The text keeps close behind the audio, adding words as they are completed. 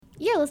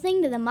You're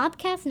listening to the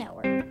Mopcast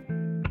Network. There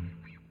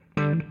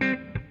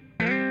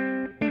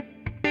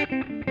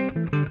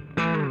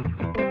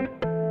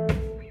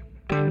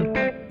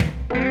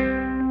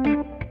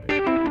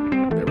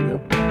we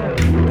go.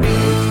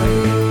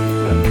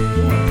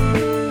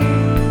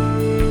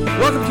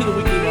 Welcome to the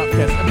Weekly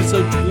Mopcast,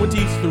 episode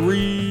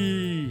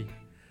 23.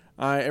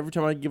 Every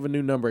time I give a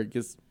new number, it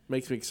just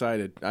makes me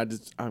excited. I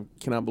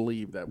cannot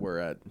believe that we're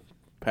at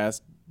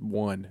past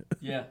one.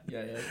 Yeah.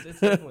 It's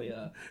definitely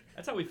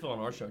that's how we feel on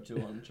our show too,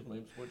 on Triple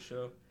M Sports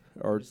Show.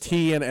 Or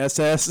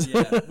TNSS.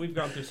 Yeah, we've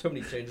gone through so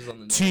many changes on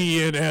the name.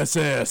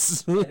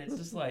 TNSS. And it's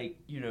just like,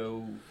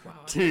 wow.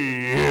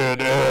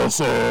 TNSS.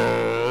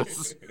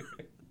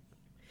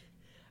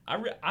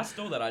 I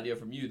stole that idea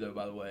from you though,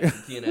 by the way.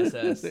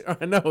 TNSS.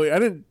 I know.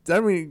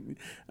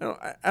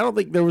 I don't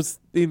think there was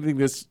anything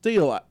to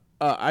steal.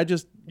 I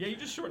just you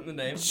just shortened the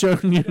name.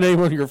 Showing your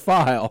name on your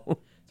file.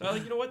 So I was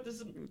like, you know what?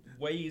 This is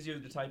way easier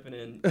to type it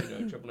in,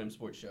 Triple M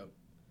Sports Show.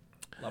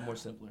 A lot more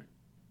simpler.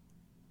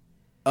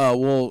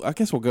 Well, I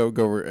guess we'll go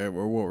over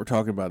what we're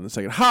talking about in a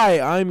second. Hi,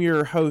 I'm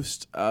your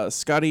host,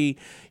 Scotty,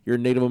 your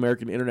Native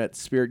American Internet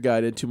Spirit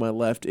Guide, and to my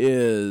left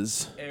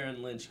is...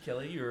 Aaron Lynch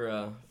Kelly, you're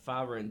a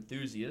Fiverr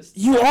enthusiast.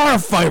 You are a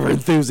Fiverr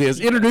enthusiast!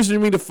 Yeah. Introducing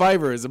me to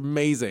Fiverr is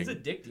amazing. It's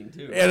addicting,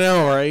 too. I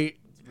know, right?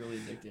 It's really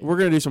addicting. We're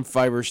going to do some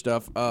Fiverr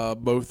stuff,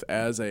 both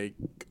as a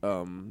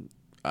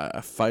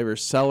Fiverr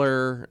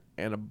seller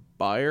and a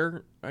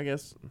buyer, I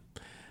guess.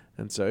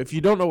 And so, if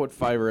you don't know what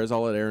Fiverr is,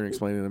 I'll let Aaron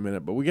explain in a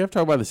minute. But we have to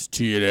talk about this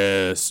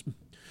TNSS.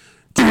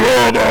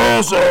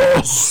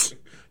 TNSS.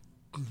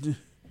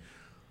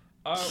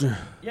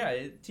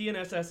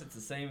 It's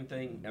the same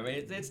thing. I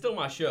mean, it's still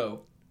my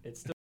show.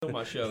 It's still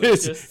my show.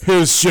 His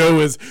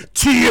show is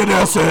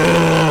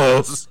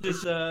TNSS.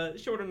 This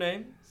shorter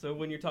name. So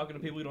when you're talking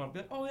to people, you don't have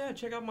to be like, oh yeah,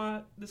 check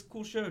out this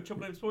cool show,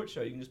 Triple M Sports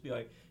Show. You can just be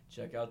like,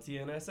 check out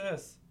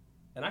TNSS.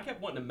 And I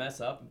kept wanting to mess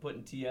up and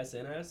putting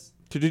TSNS.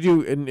 Did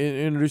you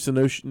introduce a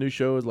new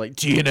show as like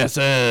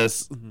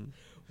TNSS?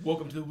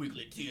 Welcome to the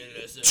Weekly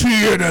TNSS.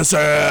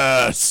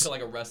 TNSS! Feel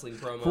like a wrestling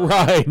promo.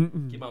 Right.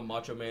 Get my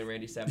Macho Man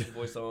Randy Savage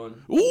voice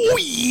on. Ooh,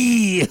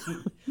 yeah!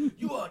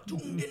 You are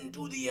tuned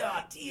into the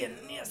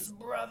TNS,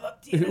 brother.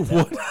 TNS.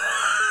 What?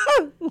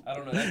 I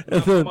don't know.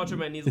 Macho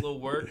Man needs a little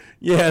work.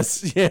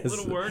 Yes. A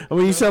little work. I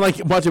mean, you sound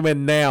like Macho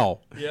Man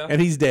now. Yeah.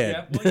 And he's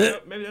dead. Yeah.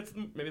 Well, maybe that's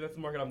the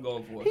market I'm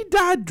going for. He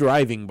died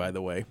driving, by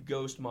the way.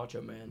 Ghost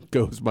Macho Man.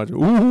 Ghost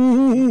Macho.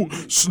 Ooh,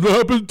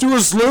 snap into a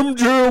Slim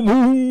Jim.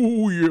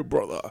 Ooh, yeah,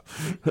 brother.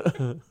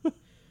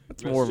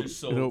 That's more your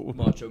soul,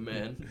 Macho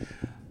Man.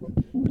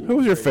 Who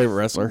was your favorite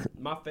wrestler?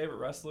 My favorite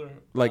wrestler,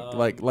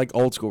 like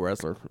old school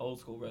wrestler.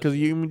 Old school wrestler. Because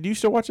do you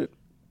still watch it?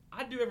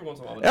 I do every once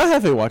in a while. El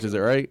Jefe watches it,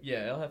 right?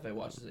 Yeah, El Jefe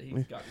watches it.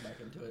 He's gotten back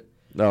into it.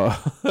 No,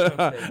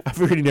 I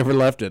figured he never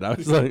left it. I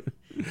was like,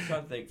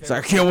 trying to think.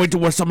 I can't wait to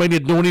watch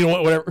WrestleMania doing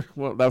whatever.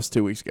 Well, that was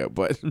 2 weeks ago,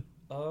 but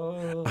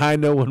I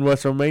know when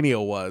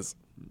WrestleMania was.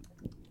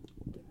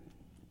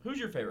 Who's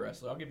your favorite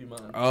wrestler? I'll give you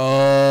mine.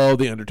 Oh,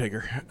 The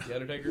Undertaker. The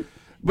Undertaker.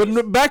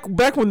 But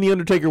back when The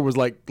Undertaker was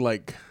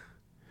like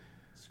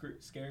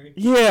scary.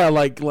 Yeah,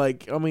 like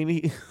I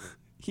mean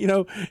he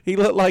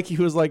looked like he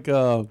was like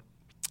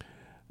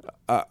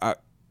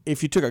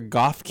if you took a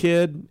goth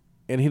kid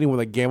and hit him with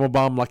a gamma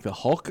bomb like the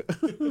Hulk.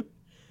 The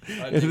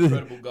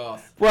Incredible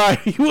Goth. Right,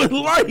 he was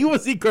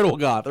the Incredible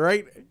Goth,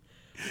 right?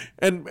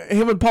 And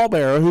him and Paul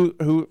Bearer,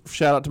 who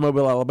shout out to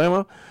Mobile,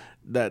 Alabama,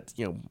 that's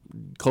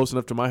close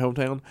enough to my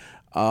hometown.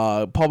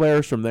 Paul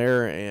Bearer's from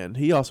there, and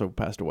he also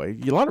passed away.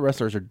 A lot of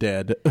wrestlers are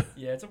dead.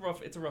 Yeah, it's a rough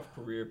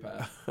career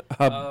path.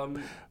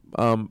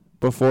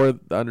 Before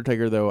The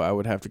Undertaker, though, I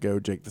would have to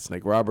go Jake the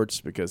Snake Roberts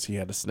because he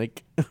had a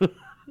snake.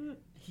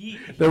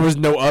 There was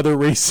no other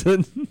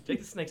reason.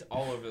 Jake the Snake's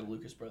all over the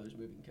Lucas Brothers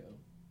movie co.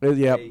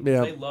 Yeah.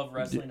 They love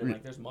wrestling, and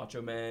there's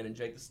Macho Man and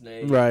Jake the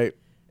Snake, right,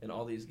 and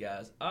all these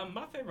guys.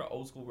 My favorite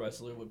old school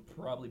wrestler would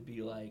probably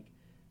be like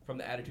from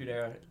the Attitude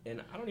Era,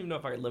 and I don't even know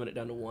if I could limit it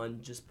down to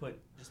one. Just put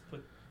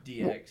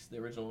DX, the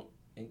original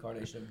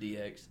incarnation of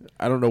DX.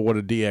 I don't know what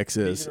a DX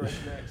is.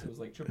 Generation X, it was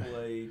like Triple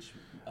H.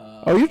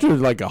 You're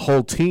doing like a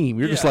whole team.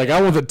 You're just like, I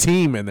want a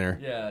team in there.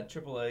 Yeah,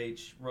 Triple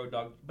H, Road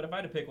Dogg. But if I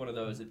had to pick one of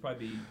those, it'd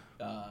probably be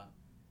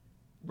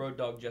Road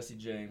Dogg Jesse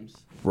James.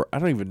 I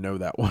don't even know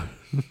that one.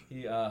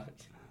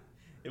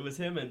 It was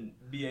him and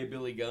B.A.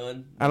 Billy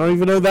Gunn. I don't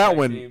even know that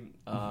one. Team,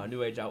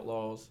 New Age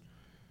Outlaws.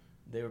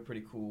 They were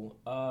pretty cool.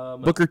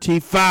 Booker T,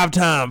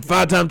 five-time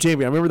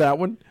champion. I remember that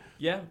one.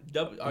 Yeah,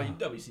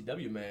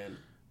 WCW man.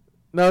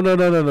 No.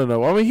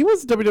 I mean, he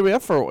was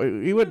WWF for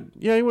he went to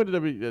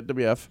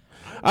WWF.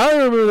 I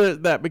only remember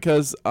that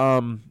because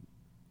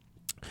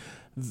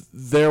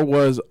there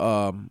was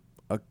a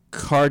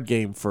card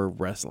game for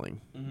wrestling,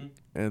 and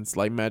it's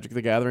like Magic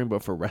the Gathering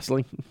but for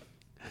wrestling.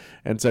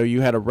 And so you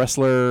had a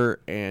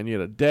wrestler and you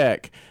had a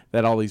deck that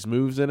had all these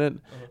moves in it,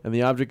 and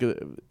the object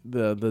of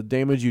the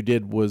damage you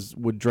did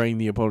would drain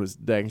the opponent's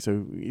deck.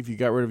 So if you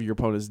got rid of your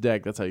opponent's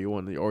deck, that's how you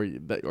won, or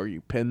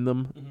you pinned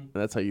them.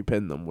 That's how you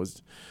pinned them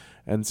was,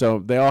 and so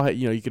they all had,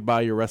 you could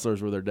buy your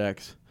wrestlers with their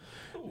decks.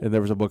 And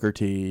there was a Booker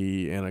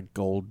T and a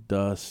Gold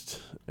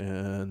Dust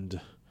and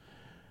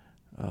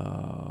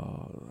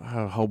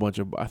a whole bunch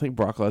of. I think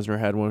Brock Lesnar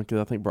had one because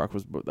I think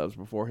that was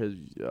before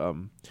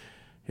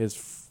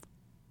his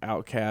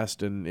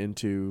outcast and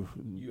into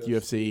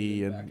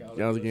UFC and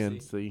again.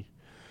 See,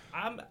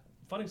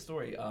 funny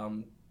story.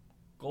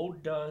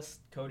 Gold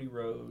Dust, Cody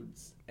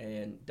Rhodes,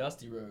 and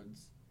Dusty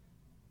Rhodes.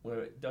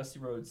 Where Dusty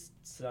Rhodes'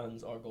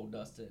 sons are Gold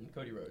Dust and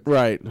Cody Rhodes.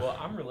 Right. Well,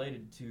 I'm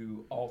related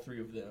to all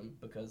three of them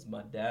because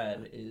my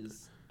dad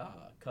is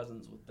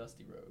cousins with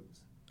Dusty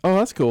Rhodes. Oh,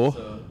 that's cool.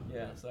 So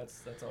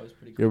that's always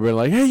pretty cool. You're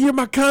like, hey, you're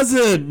my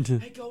cousin.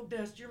 Hey, Gold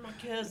Dust, you're my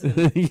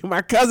cousin. You're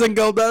my cousin,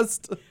 Gold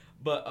Dust.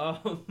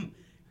 But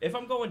if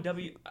I'm going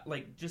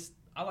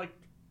I like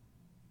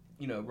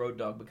Road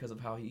Dogg because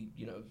of how he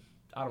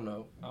I don't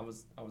know I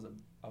was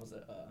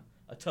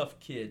a tough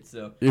kid,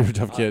 so you're a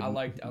tough kid. I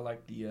liked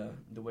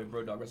the way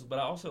Road Dogg wrestled, but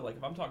I also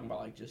if I'm talking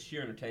about just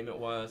sheer entertainment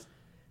wise,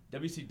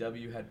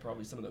 WCW had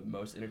probably some of the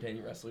most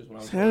entertaining wrestlers when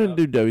I was growing up. How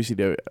did do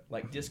WCW?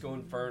 Like Disco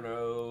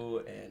Inferno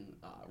and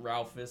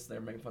Ralphus.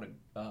 They're making fun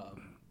of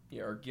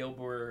or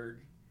Gilbert,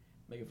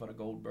 making fun of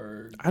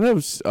Goldberg. I know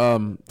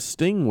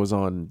Sting was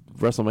on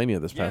WrestleMania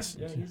this past.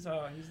 Yeah, he's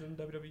in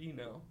WWE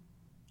now.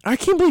 I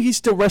can't believe he's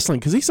still wrestling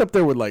because he's up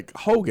there with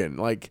Hogan.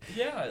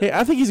 Hey,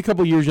 I think he's a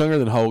couple years younger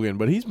than Hogan,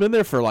 but he's been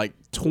there for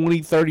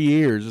 20, 30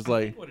 years. It's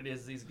I think what it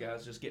is these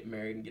guys just get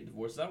married and get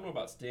divorced. I don't know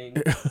about Sting.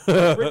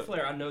 Ric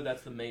Flair, I know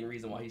that's the main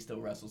reason why he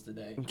still wrestles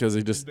today. Because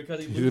he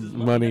loses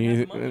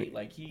money.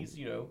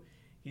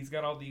 He's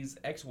got all these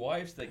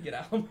ex-wives that get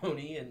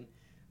alimony and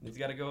he's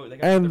got to go.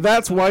 And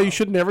that's why you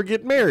should never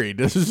get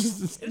married.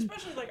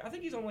 Especially I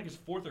think he's on his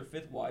fourth or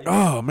fifth wife.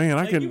 Oh man,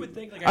 I did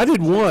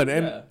one,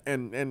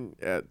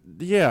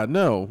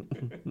 no.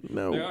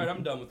 All right,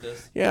 I'm done with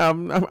this. Yeah,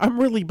 I'm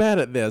really bad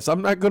at this.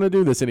 I'm not going to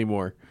do this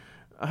anymore.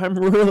 I'm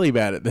really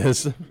bad at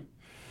this.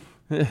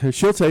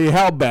 She'll tell you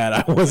how bad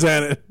I was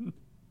at it.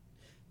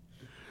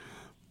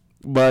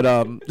 But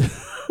I'm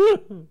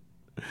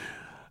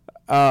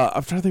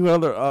trying to think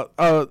what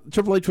other.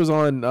 Triple H was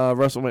on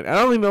WrestleMania. I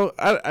don't even know.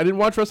 I didn't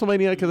watch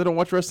WrestleMania because I don't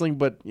watch wrestling,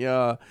 but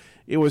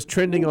it was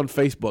trending on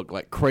Facebook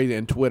like crazy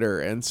and Twitter.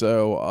 And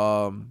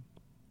so,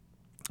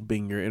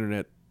 being your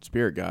internet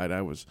spirit guide,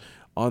 I was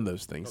on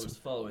those things. I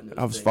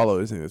was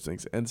following those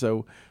things. And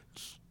so,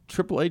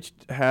 Triple H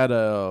had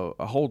a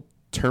whole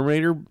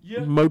Terminator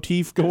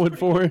motif going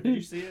for it. Did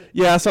you see it?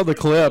 Yeah, I saw the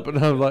clip, and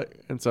I was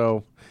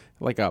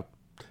like a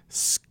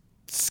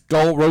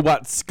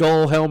robot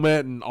skull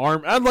helmet and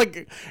arm. And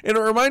it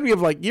reminded me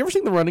of you ever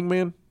seen The Running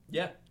Man?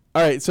 Yeah.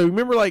 All right, so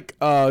remember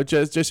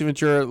Jesse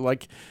Ventura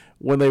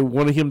when they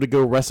wanted him to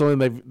go wrestle and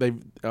they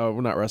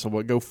not wrestle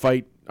but go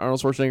fight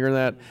Arnold Schwarzenegger and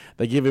that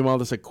they give him all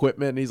this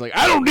equipment and he's like,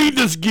 I don't need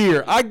this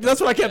gear.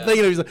 That's what I kept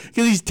thinking of.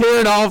 Because he's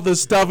tearing off the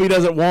stuff he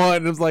doesn't want,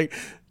 and it's like,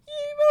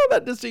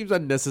 that just seems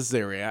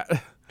unnecessary.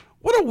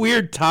 What a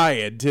weird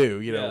tie-in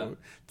too.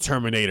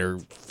 Terminator,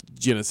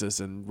 Genesis,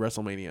 and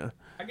WrestleMania.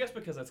 I guess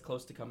because that's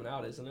close to coming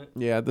out, isn't it?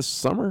 Yeah, this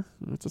summer.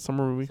 It's a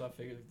summer movie. So I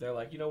figured they're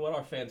like, you know what?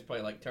 Our fans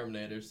probably like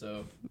Terminator,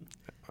 so.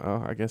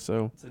 Oh, I guess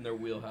so. It's in their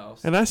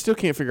wheelhouse. And I still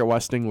can't figure out why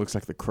Sting looks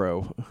like the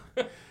Crow.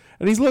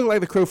 And he's looked like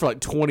the Crow for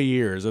 20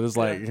 years. And it's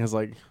always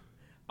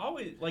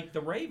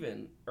the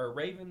Raven.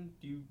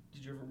 Did you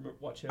ever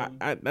watch him?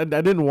 I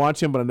didn't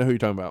watch him, but I know who you're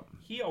talking about.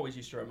 He always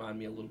used to remind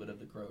me a little bit of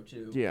the Crow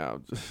too. Yeah.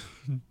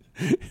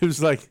 It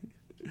was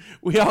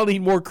we all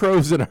need more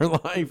crows in our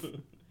life.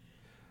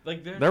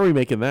 They're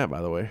remaking that,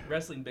 by the way.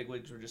 Wrestling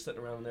bigwigs were just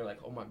sitting around and they're like,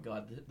 oh my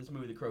god, this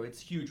movie The Crow,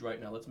 it's huge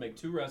right now. Let's make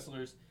two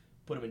wrestlers,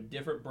 put them in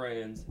different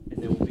brands,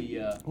 and then we'll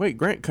be Wait,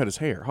 Grant cut his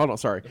hair. Hold on,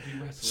 sorry.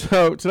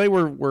 So today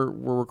we're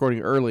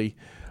recording early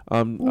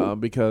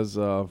because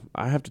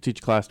I have to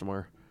teach class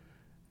tomorrow.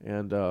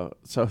 And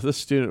so this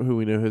student who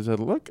we knew has said,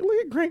 look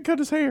at Grant cut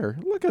his hair.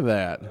 Look at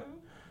that.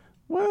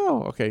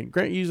 Wow. Okay.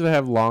 Grant used to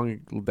have long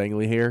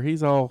dangly hair.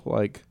 He's all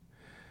clean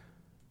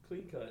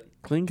cut.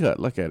 Clean cut.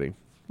 Look at him.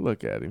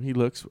 Look at him. He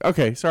looks...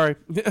 Okay, sorry.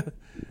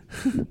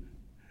 I'm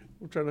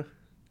trying to...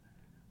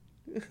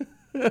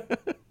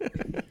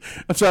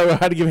 I'm sorry, I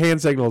had to give hand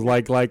signals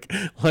like Grant.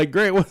 I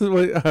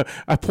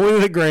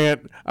pointed at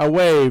Grant, I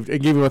waved,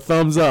 and gave him a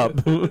thumbs up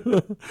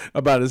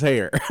about his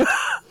hair.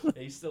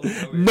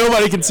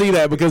 Nobody can see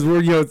that because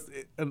we're it's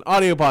an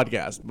audio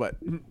podcast, but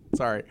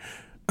sorry.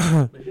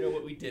 But you know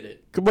what? We did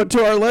it. But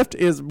to our left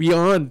is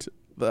beyond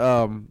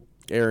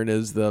Aaron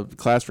is the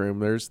classroom.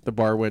 There's the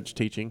bar wench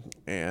teaching,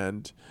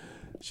 and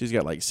she's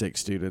got 6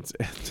 students.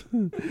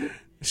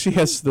 She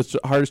has the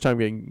hardest time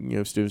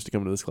getting students to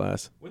come to this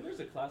class. When there's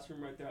a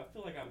classroom right there, I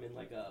feel like I'm in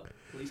a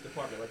police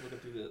department, looking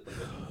through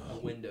a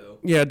window.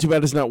 Yeah, too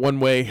bad it's not one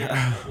way.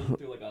 Yeah, looking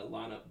through a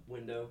lineup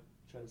window,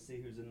 trying to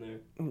see who's in there.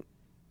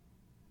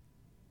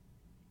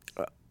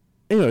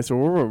 Anyway, so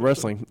we're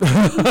wrestling.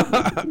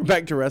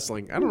 Back to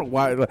wrestling. I don't know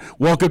why.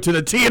 Welcome to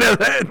the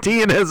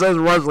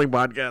TNSS Wrestling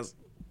Podcast.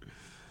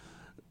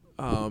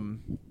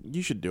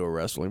 You should do a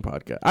wrestling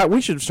podcast.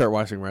 We should start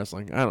watching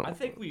wrestling. I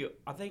think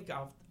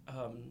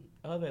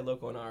Elevate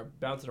Loco and I are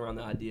bouncing around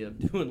the idea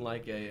of doing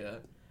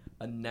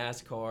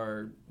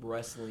NASCAR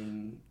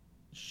wrestling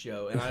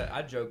show, and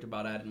I joked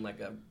about adding like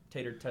a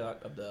tater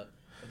tot of the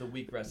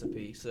week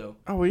recipe. So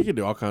well, you can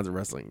do all kinds of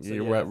wrestling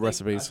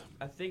recipes.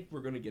 I think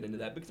we're going to get into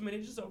that because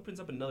it just opens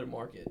up another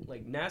market.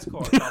 Like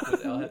NASCAR talk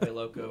with El Jefe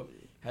Loco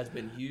has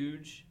been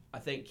huge. I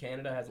think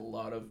Canada has a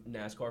lot of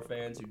NASCAR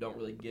fans who don't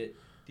really get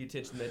the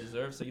attention they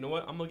deserve. So you know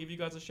what? I'm gonna give you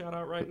guys a shout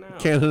out right now.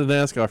 Canada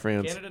NASCAR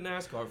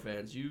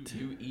fans.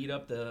 You eat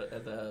up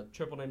the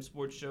Triple Name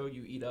Sports Show.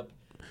 You eat up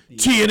the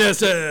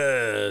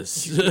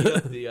TNSS. You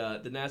eat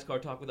up the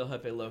NASCAR talk with El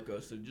Jefe Loco.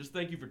 So just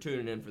thank you for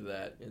tuning in for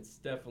that. It's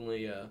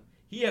definitely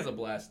he has a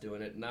blast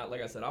doing it. Not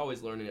like I said,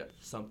 always learning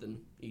something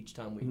each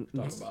time we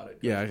talk about it.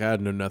 Yeah, I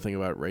know nothing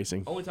about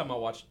racing. Only time I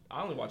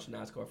only watch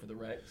NASCAR for the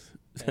wrecks.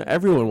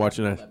 Everyone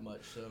watching that. That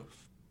much, so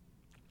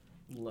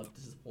I'm left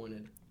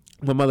disappointed.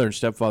 My mother and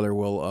stepfather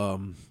will,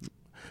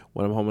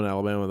 when I'm home in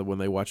Alabama, when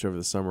they watch over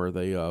the summer,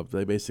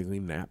 they basically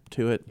nap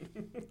to it.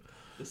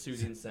 The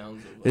soothing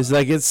sounds of it's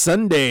like it's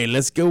Sunday,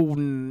 let's go,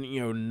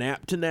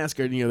 nap to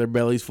NASCAR. Their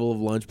belly's full of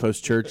lunch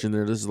post church, and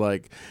they're just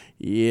like,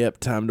 yep,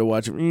 time to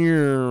watch them.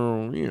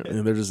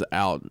 And they're just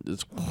out,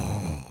 just,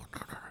 and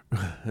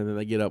then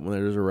they get up when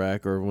there's a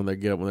wreck, or when they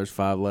get up when there's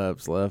 5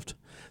 laps left.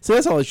 So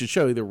that's all they should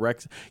show, either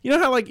wrecks. You know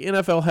how like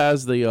NFL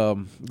has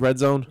the red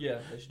zone? Yeah.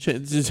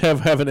 Just have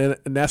a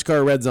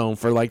NASCAR red zone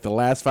for like the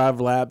last 5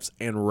 laps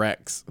and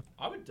wrecks.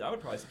 I would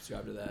probably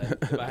subscribe to that.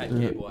 If I had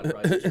cable, I'd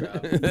probably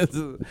subscribe.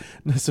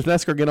 So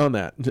NASCAR, get on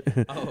that.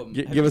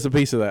 Give us a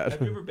piece of that.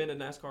 Have you ever been to a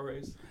NASCAR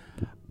race?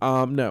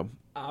 No.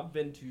 I've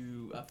been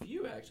to a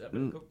few, actually. I've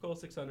been to Coca-Cola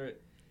 600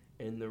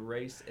 and the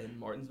race in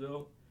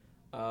Martinsville.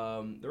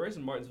 The race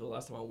in Martinsville,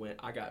 last time I went,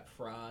 I got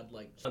fried,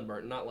 like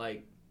sunburnt, not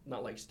like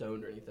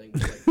stoned or anything,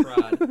 but like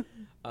fried.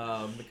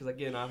 Because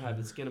again, I have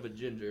the skin of a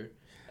ginger,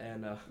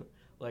 and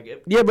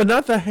yeah, but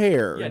not the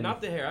hair. Yeah, not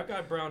the hair. I've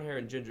got brown hair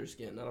and ginger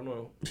skin. I don't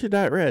know. You should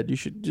dye it red. You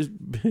should just.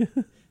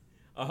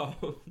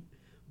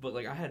 But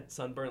like I had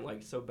sunburn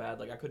like so bad,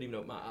 like I couldn't even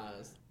open my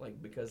eyes,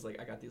 like because like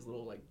I got these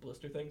little like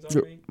blister things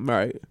on me.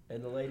 Right.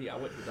 And the lady, I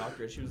went to the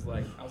doctor, and she was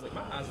like, I was like,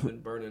 my eyes have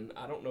been burning.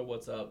 I don't know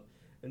what's up.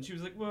 And she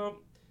was like, well,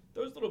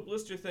 those little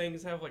blister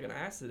things have like an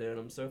acid in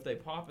them, so if they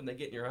pop and they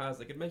get in your eyes,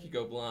 they could make you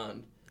go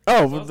blind.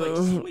 Oh, so I was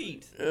like,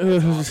 sweet.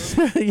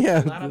 Awesome.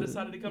 Yeah. Glad I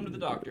decided to come to the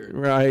doctor.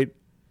 Right.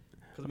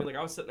 Because I mean, like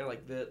I was sitting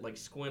there like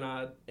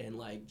squint-eyed and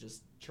like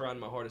just trying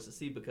my hardest to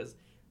see, because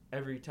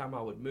every time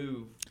I would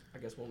move, I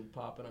guess one would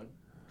pop and I'd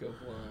go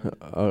blind.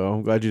 Oh,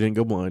 I'm glad you didn't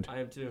go blind. I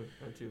am too.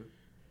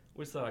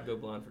 We just thought I'd go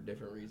blind for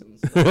different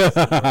reasons.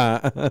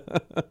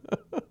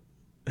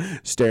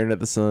 Staring at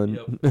the sun.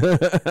 Yep.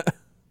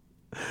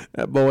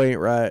 That boy ain't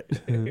right.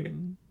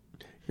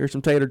 Here's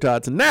some tater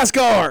tots and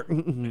NASCAR.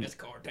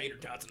 NASCAR, tater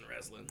tots, and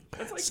wrestling.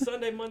 That's like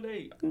Sunday,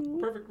 Monday,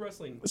 perfect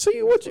wrestling.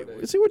 See what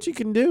you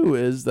can do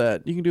is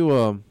that you can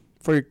do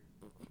for your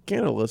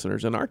Canada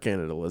listeners and our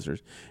Canada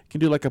listeners, you can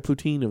do like a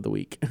poutine of the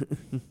week.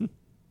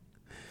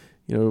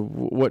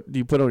 What do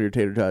you put on your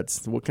tater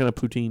tots? What kind of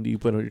poutine do you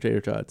put on your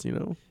tater tots?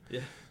 Yeah.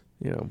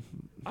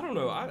 I don't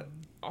know.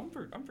 I'm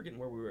forgetting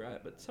where we were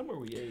at, but somewhere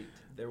we ate,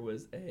 there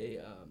was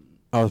a.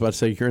 I was about to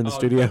say you're in the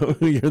studio.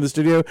 No. You're in the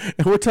studio,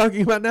 and we're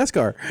talking about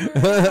NASCAR.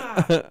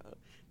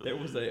 There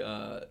was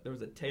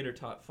a tater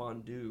tot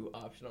fondue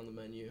option on the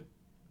menu,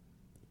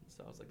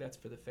 so I was like, "That's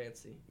for the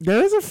fancy."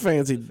 That is a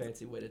fancy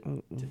way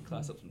to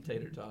class up some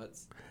tater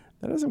tots.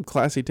 That is some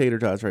classy tater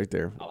tots right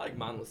there. I like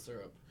mine with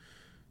syrup.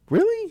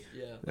 Really?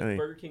 Yeah, like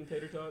Burger King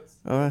tater tots.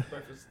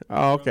 Breakfast.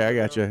 Oh, okay, I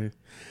got you.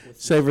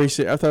 Savory.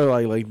 I thought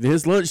like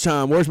his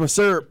lunchtime. Where's my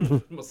syrup?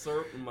 My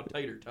syrup and my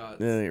tater tots.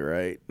 That ain't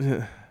right.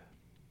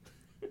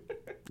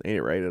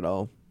 Ain't right at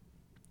all.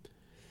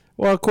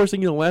 Well, of course,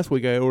 last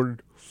week I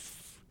ordered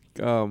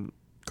corned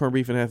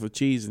beef and half of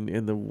cheese,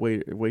 and the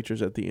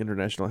waitress at the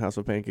International House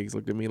of Pancakes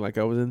looked at me like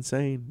I was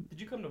insane.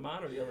 Did you come to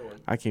mine or the other one?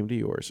 I came to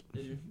yours.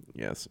 Did you?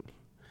 Yes.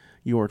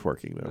 You weren't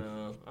working,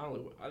 though.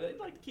 No, they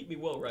like to keep me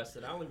well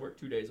rested. I only work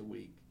 2 days a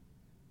week.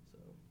 So,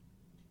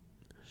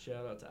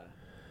 shout out to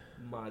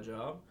my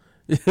job.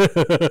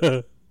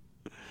 But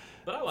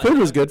I like food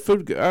was good.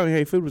 Food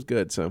was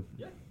good. So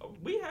yeah,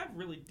 we have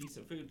really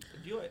decent food.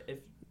 If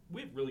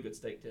we have really good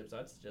steak tips,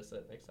 I'd suggest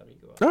that next time you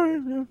go out. All right,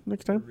 yeah,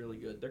 next time. They're really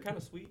good. They're kind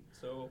of sweet,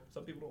 so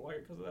some people don't like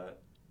it because of that.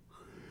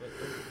 But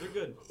they're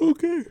good.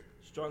 Okay.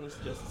 Strongly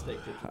suggest the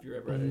steak tips if you're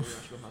ever at an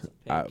International House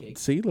of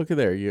Pancakes. See, look at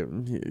there.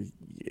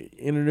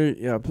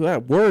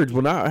 Words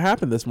will not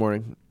happen this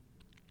morning.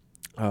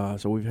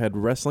 So we've had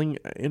wrestling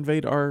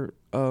invade our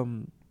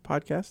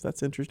podcast.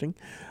 That's interesting.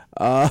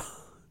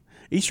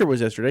 Easter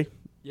was yesterday.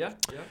 Yeah.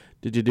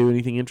 Did you do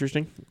anything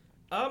interesting?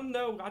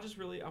 No,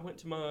 I went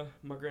to my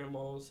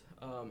grandma's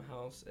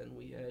house, and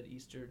we had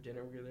Easter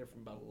dinner. We were there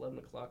from about 11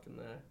 o'clock in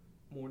the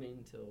morning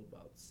until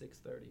about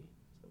 6:30.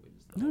 So we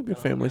just good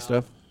family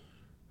stuff.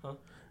 Huh?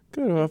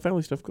 Good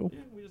family stuff. Cool.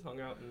 Yeah, we just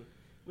hung out, and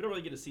we don't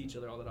really get to see each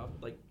other all that often,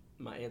 like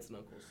my aunts and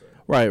uncles. So.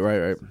 Right.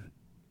 What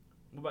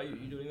about you?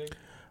 You do anything?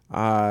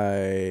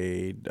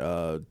 I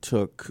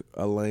took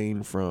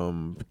Elaine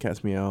from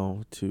Cat's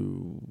Meow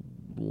to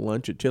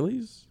lunch at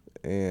Chili's,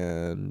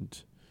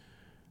 and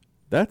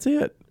That's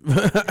it.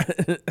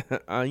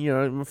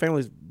 My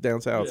family's down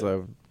south,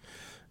 so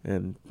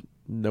and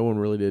no one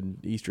really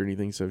did Easter or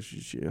anything. So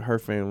her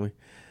family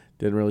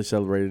didn't really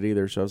celebrate it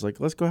either. So I was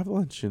like, let's go have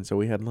lunch, and so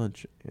we had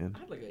lunch. And I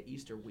had like an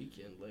Easter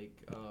weekend,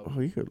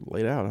 you could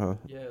lay it out, huh?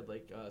 Yeah,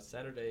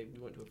 Saturday we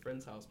went to a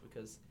friend's house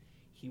because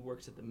he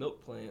works at the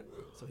milk plant,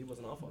 so he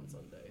wasn't off on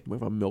Sunday. We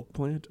have a milk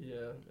plant.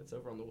 Yeah, it's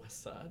over on the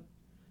west side.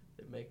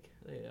 They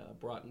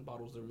brought in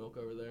bottles of milk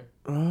over there.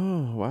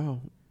 Oh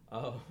wow.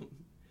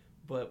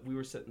 But we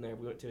were sitting there.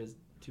 We went to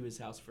his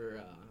house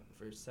for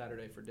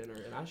Saturday for dinner,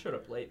 and I showed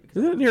up late because.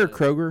 Isn't it near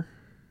Kroger?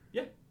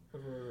 Yeah,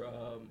 over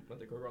at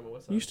the Kroger on the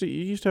west side. You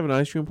used to have an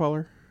ice cream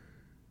parlor.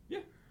 Yeah.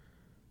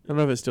 I don't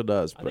know if it still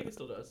does. I think it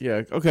still does.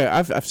 Yeah. Okay.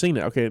 I've seen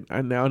it. Okay.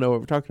 I now know what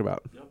we're talking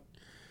about. Yep.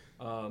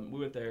 We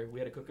went there. We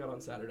had a cookout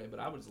on Saturday, but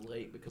I was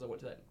late because I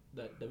went to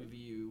that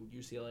WVU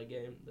UCLA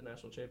game, the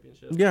national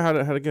championship. Yeah.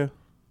 How'd it go?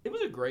 It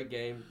was a great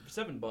game. For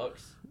 $7,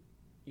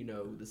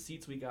 the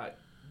seats we got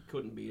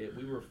couldn't beat it.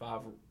 We were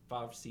five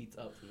seats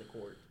up from the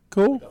court.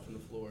 Cool. Up from the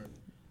floor.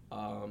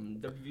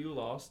 WVU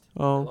lost.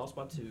 Oh. They lost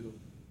by 2.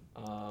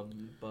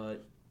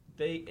 But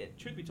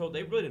truth be told,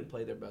 they really didn't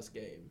play their best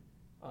game.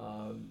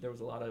 There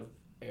was a lot of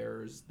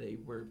errors. They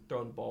were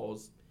throwing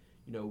balls,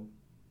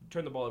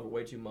 turned the ball over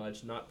way too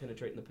much, not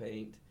penetrating the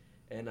paint,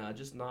 and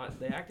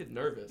they acted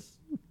nervous.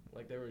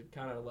 Like they were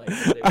kind of like.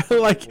 I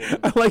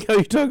like how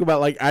you talk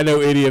about I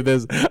know any of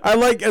this. I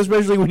like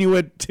especially when you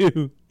went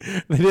to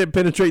they didn't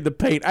penetrate the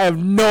paint. I have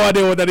no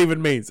idea what that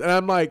even means, and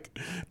I'm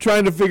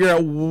trying to figure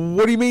out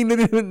what do you mean they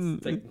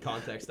didn't. Taking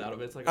context out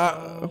of it, it's like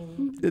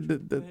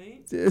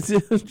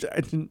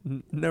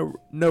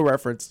no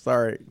reference.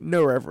 Sorry,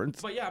 no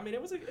reference. But yeah, I mean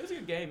it was a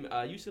good game.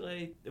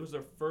 UCLA, it was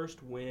their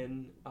first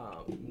win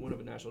of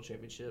a national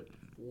championship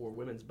for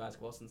women's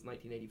basketball since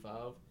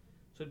 1985.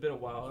 So it'd been a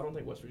while. I don't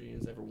think West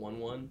Virginia's ever won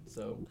one.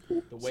 So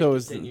the wait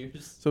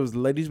continues. So it was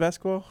ladies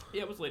basketball?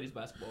 Yeah, it was ladies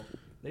basketball.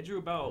 They drew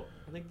about,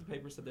 I think the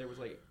paper said there was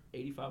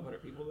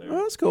 8,500 people there.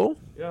 Oh, that's cool.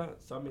 Yeah.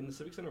 So, I mean, the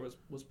Civic Center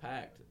was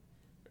packed.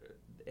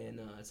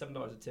 And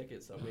 $7 a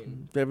ticket. So, I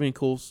mean. Do you have any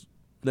cool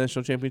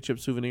national championship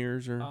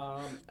souvenirs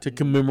or to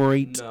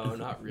commemorate? No,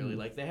 not really.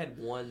 They had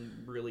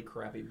one really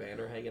crappy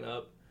banner hanging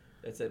up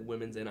that said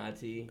women's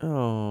NIT.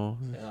 Oh.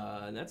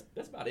 And that's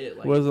about it.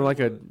 Was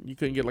it you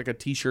couldn't get a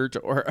T-shirt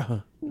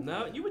or?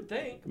 No, you would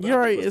think. You're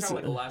right. It was kind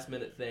of a last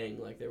minute thing.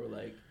 They were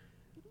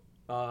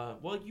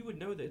well, you would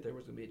know that there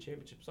was going to be a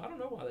championship. So I don't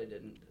know why they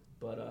didn't.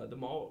 But the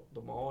mall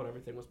and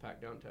everything was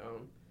packed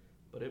downtown.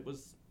 But it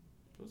was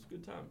a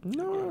good time.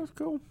 No, it was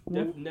cool.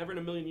 Never in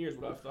a million years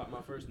would I have thought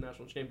my first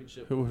national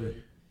championship would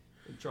be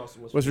in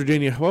Charleston, West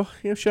Virginia. Well,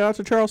 shout out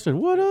to Charleston.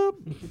 What up?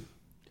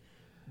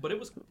 But it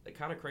was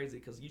kind of crazy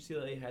because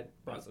UCLA had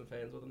brought some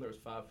fans with them. There was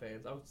 5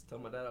 fans. I was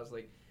telling my dad, I was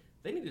like,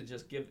 they need to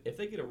just if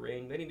they get a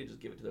ring, they need to just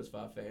give it to those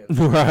 5 fans.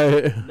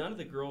 Right. None of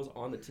the girls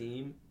on the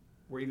team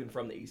were even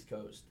from the East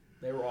Coast.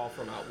 They were all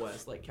from out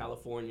west, like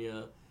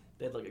California.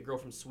 They had a girl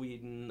from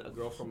Sweden, a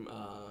girl from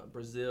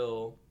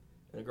Brazil,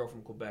 and a girl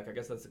from Quebec. I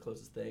guess that's the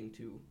closest thing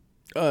to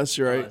us,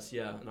 right? Us,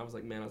 yeah. And I was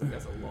like,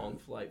 that's a long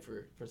flight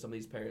for some of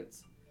these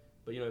parents.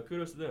 But,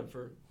 kudos to them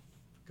for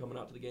coming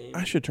out to the game.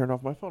 I should turn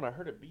off my phone. I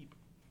heard it beep.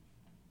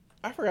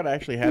 I forgot I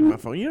actually had my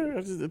phone.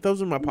 It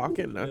was in my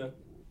pocket. Yeah.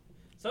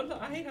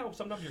 Sometimes I hate how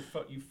sometimes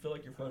you feel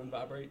like your phone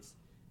vibrates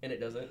and it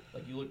doesn't.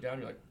 You look down,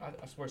 you're like,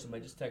 I swear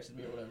somebody just texted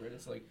me or whatever. And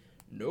it's like,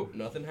 nope,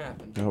 nothing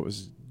happened. No, it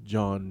was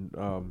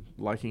John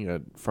liking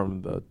it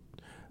from the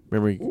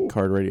memory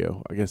card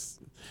radio. I guess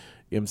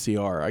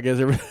MCR. I guess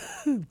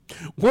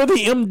we're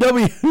the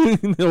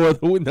MW.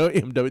 no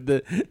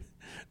MW.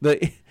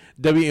 The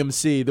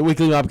WMC, the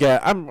Weekly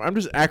Mopcast. I'm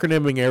just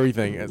acronyming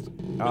everything as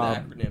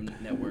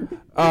acronym network.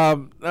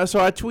 So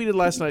I tweeted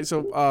last night.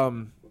 So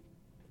I'm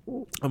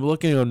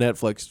looking on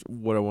Netflix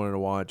what I wanted to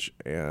watch,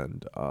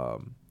 and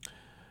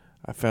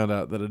I found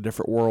out that A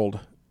Different World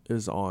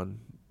is on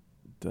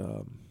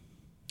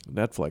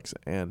Netflix.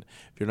 And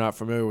if you're not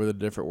familiar with A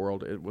Different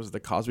World, it was the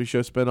Cosby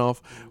Show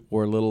spinoff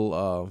where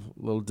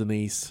little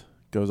Denise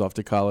goes off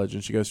to college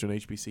and she goes to an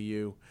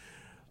HBCU.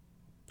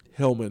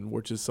 Hillman,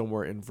 which is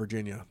somewhere in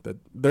Virginia. That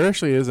there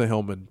actually is a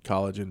Hillman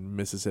College in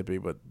Mississippi,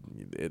 but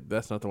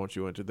that's not the one she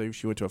went to.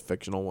 She went to a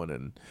fictional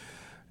one,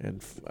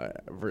 and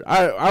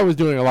I was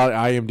doing a lot of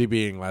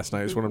IMDbing last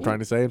night. Is what I'm trying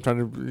to say. I'm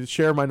trying to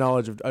share my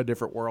knowledge of A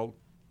Different World.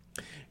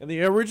 And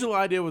the original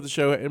idea with the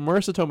show, and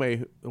Marissa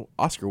Tomei,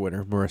 Oscar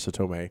winner Marissa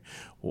Tomei,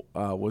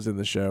 was in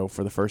the show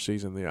for the first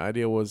season. The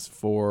idea was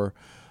for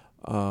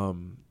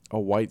a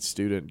white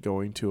student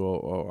going to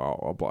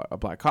a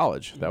black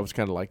college. That was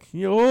kind of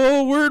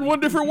we're in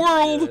one different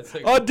world.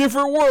 A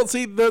different world.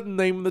 See, the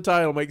name of the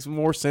title makes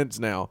more sense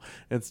now.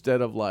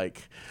 Instead of I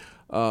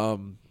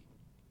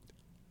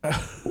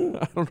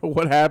don't know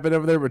what happened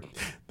over there, but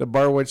the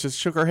bar witch just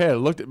shook her head,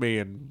 looked at me,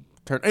 and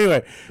turned.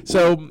 Anyway,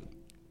 so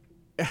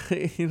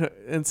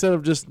instead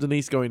of just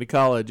Denise going to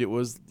college, it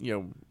was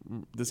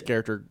this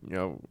character,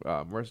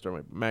 Marissa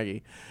Tomei,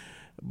 Maggie,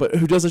 but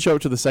who doesn't show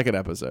up to the second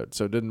episode,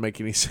 so it didn't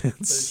make any So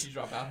sense. did she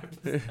drop out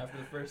after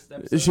the first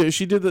episode?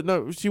 She did the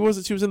no. She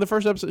wasn't. She was in the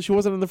first episode. She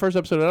wasn't in the first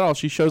episode at all.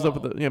 She shows up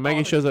at the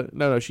Maggie shows up.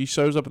 No, she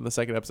shows up in the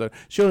second episode.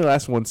 She only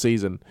lasts one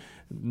season.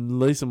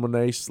 Lisa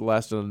Monet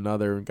lasted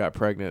another and got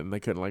pregnant, and they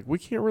couldn't we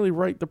can't really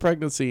write the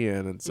pregnancy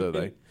in, and so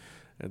they.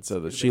 And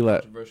so she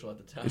left. Controversial at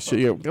the time.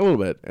 Yeah, a little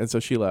bit. And so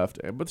she left.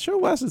 But the show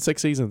lasted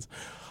 6 seasons.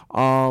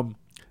 I'm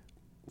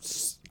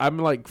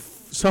like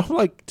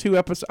 2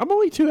 episodes. I'm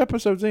only 2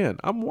 episodes in.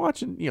 I'm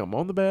watching. I'm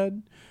on the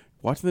bed,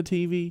 watching the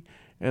TV,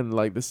 and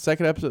like the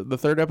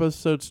third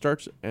episode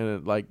starts,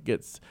 and it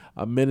gets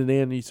a minute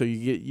in. So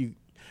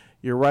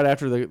you're right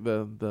after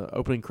the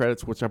opening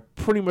credits, which I'm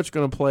pretty much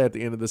going to play at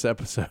the end of this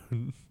episode.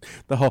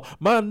 The whole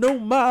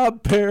my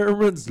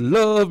parents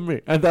love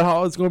me, and that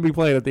whole it's going to be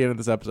playing at the end of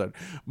this episode,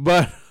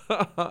 but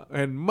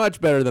and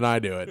much better than I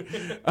do it.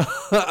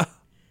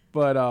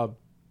 But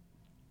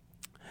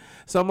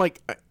so I'm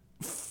like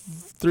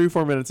 3 or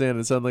 4 minutes in,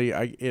 and suddenly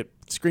it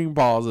screen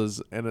pauses,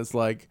 and it's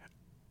like,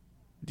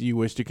 do you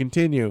wish to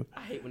continue?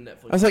 I hate when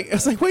Netflix. I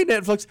was like, wait,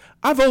 Netflix,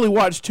 I've only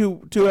watched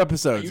two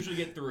episodes. I usually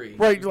get 3.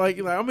 Right,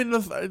 I mean,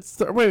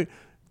 wait,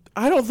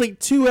 I don't think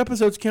 2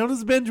 episodes count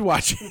as binge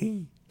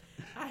watching.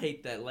 I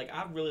hate that.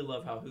 I really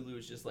love how Hulu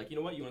is just like, you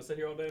know what? You want to sit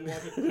here all day and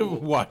watch it? Cool.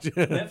 Watch it.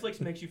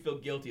 Netflix makes you feel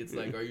guilty. It's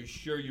like, are you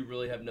sure you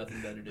really have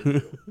nothing better to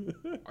do?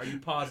 Are you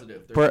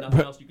positive? There's nothing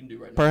else you can do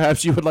right now.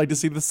 Perhaps you would like to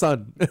see the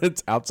sun.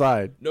 It's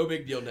outside. No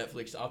big deal,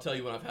 Netflix. I'll tell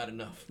you when I've had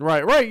enough.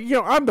 Right.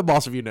 I'm the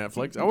boss of you,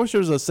 Netflix. I wish there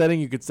was a setting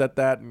you could set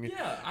that.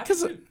 Yeah, I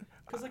do.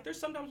 Because there's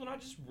sometimes when I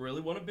just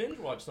really want to binge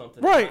watch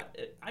something. Right.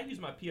 I use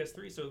my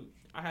PS3, so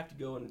I have to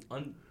go and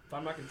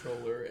find my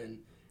controller and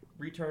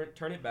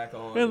turn it back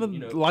on. And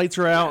the lights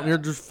are out, and you're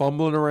just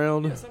fumbling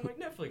around. Yeah, so I'm like,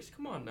 Netflix,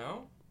 come on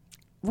now.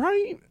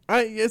 Right.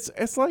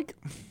 It's like,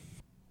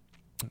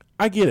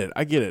 I get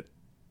it.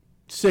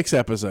 6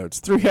 episodes,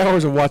 3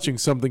 hours of watching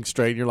something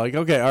straight. And you're like,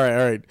 okay, all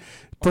right.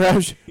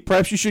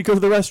 Perhaps you should go to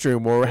the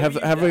restroom or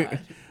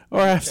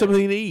have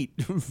something to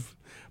eat.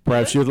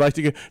 Perhaps you would like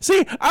to go.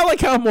 See, I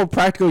like how I'm more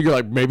practical. You're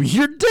like, maybe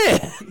you're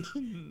dead.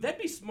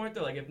 That'd be smart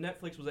though. If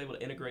Netflix was able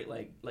to integrate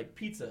like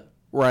pizza,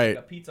 right?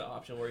 A pizza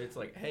option where it's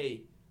like,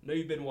 hey, know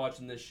you've been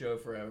watching this show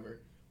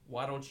forever.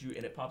 Why don't you?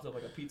 And it pops up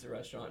like a pizza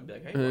restaurant and be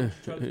like, hey, why don't you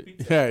try this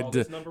pizza? Call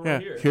this number right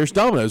here. Here's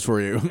Domino's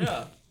for you.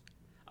 Yeah.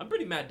 I'm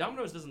pretty mad.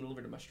 Domino's doesn't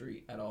deliver to my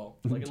street at all.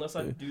 Unless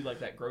I do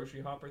that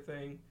grocery hopper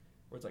thing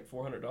where it's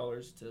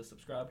 $400 to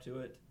subscribe to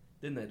it,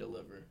 then they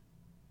deliver.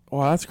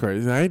 Well, that's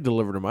crazy. I ain't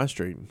deliver to my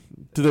street.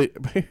 Do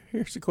they?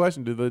 Here's the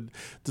question: do they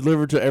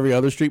deliver to every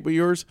other street but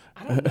yours?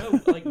 I don't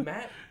know.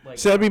 Matt.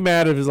 So I'd be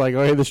mad if it's like,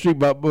 oh, hey, the street,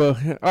 but all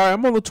right,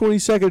 I'm on the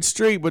 22nd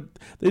street, but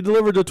they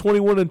delivered to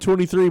 21 and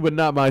 23, but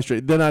not my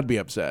street. Then I'd be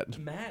upset.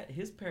 Matt,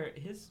 his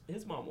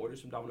mom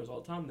orders from Domino's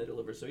all the time. And they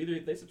deliver. So either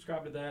they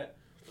subscribe to that,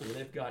 or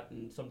they've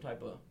gotten some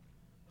type of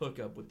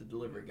hookup with the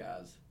delivery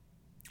guys.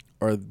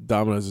 Or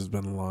Domino's has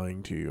been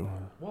lying to you.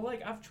 Well,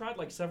 I've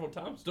tried several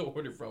times to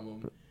order from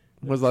them.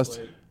 When's last?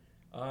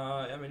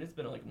 It's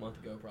been a month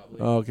ago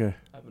probably. Oh, okay.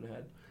 I haven't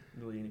had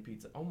really any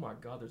pizza. Oh my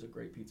God, there's a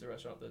great pizza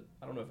restaurant that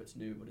I don't know if it's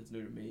new, but it's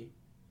new to me. You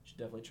should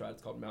definitely try it.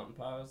 It's called Mountain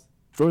Pies.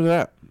 Where's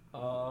that?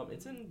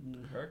 It's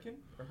in Hurricane.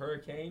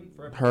 Hurricane.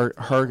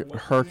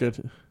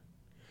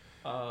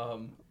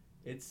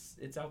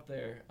 It's out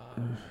there. I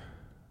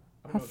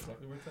don't know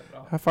exactly where it's at.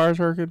 How far is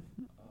Hurricane?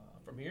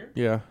 From here?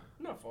 Yeah.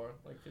 Not far,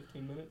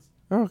 15 minutes.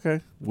 Oh,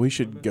 okay. We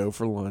should go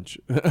for lunch.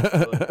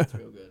 It's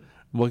real good.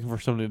 I'm looking for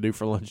something to do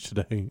for lunch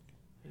today. It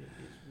is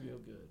real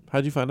good.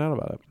 How'd you find out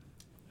about it?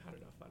 How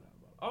did I find out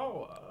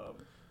about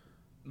it?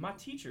 My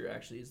teacher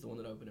actually is the one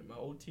that opened it. My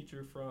old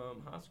teacher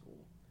from high school.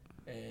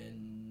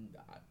 And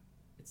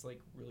it's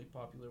really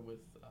popular with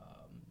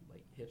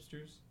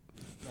hipsters.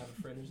 I have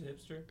a friend who's a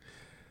hipster.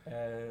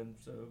 And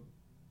so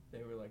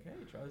they were like, hey,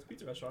 try this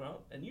pizza restaurant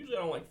out. And usually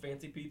I don't like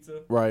fancy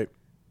pizza. Right.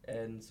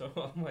 And so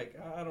I'm like,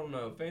 I don't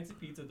know. Fancy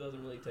pizza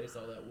doesn't really taste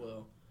all that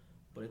well.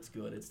 But it's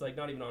good. It's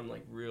not even on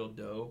real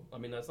dough. I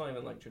mean, that's not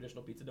even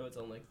traditional pizza dough. It's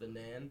on the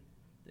naan,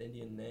 the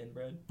Indian naan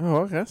bread. Oh,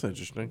 okay, that's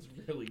interesting.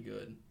 It's really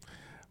good.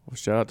 Well,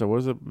 shout out to what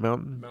is it,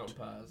 Mountain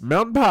Pies.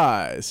 Mountain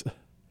Pies.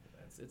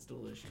 It's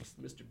delicious,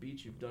 Mr.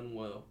 Beach. You've done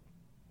well.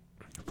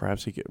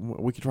 Perhaps we could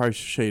probably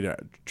trade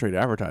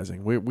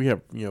advertising. We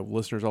have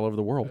listeners all over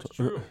the world. That's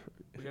true.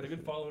 We got a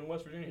good following in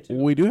West Virginia too.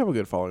 We do have a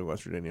good following in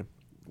West Virginia.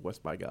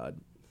 West by God.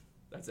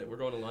 That's it. We're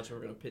going to lunch and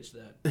we're going to pitch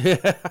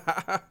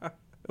that.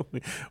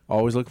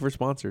 Always looking for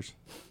sponsors.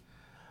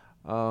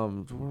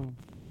 Trying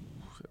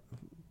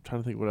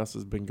to think what else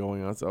has been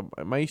going on. So,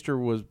 my Easter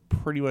was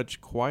pretty much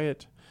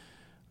quiet.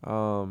 I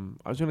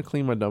was going to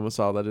clean my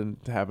domicile. That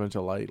didn't happen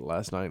until late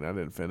last night, and I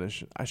didn't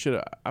finish. I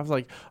was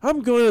like,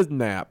 I'm going to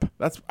nap.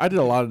 I did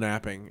a lot of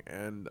napping,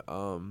 and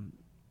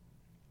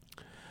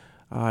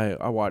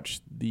I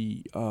watched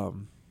the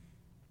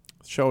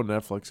show on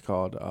Netflix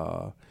called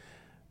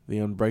The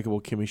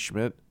Unbreakable Kimmy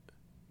Schmidt.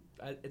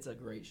 It's a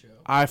great show.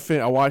 I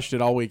watched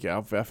it all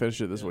weekend. I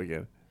finished it this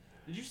weekend.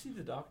 Did you see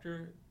the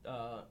doctor?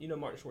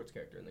 Martin Short's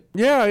character in the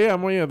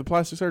Yeah, the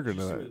plastic surgeon.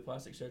 Did you see the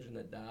plastic surgeon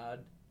that died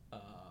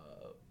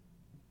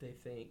they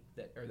think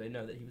that, or they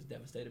know that he was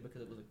devastated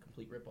because it was a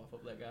complete ripoff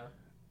of that guy.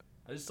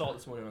 I just saw it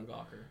this morning on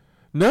Gawker.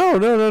 No.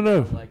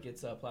 Like,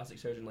 it's a plastic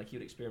surgeon. Like, he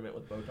would experiment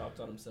with Botox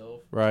on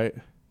himself. Right.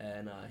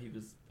 And he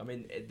was, I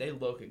mean, they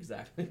look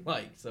exactly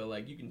like. So,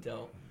 like, you can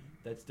tell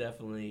that's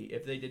definitely,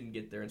 if they didn't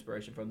get their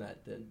inspiration from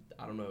that, then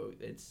I don't know.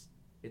 It's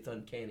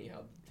uncanny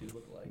how the two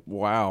look alike.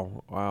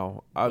 Wow.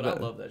 I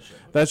love that show.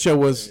 That show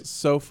was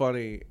so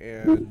funny,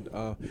 and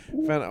I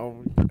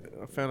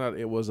found out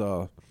it was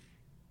a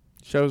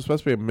show was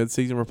supposed to be a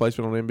mid-season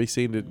replacement on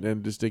NBC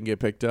and just didn't get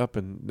picked up,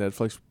 and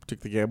Netflix took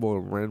the gamble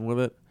and ran with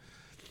it.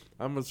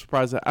 I'm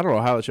surprised I don't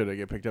know how the show didn't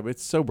get picked up.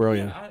 It's so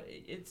brilliant. Yeah,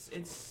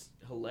 it's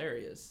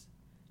hilarious.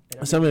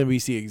 Some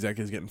NBC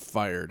executives getting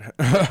fired.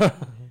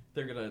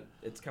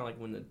 It's kind of like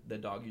when the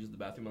dog uses the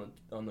bathroom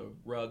on the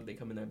rug, they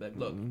come in there and be like,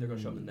 look, they're going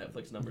to show them the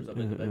Netflix numbers of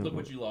it. Like, look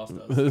what you lost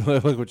us.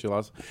 Look what you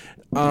lost.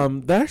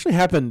 That actually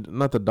happened,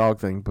 not the dog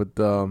thing, but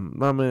I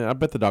mean, I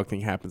bet the dog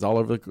thing happens all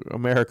over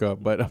America,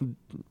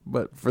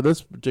 but for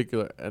this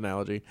particular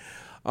analogy,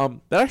 that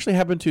actually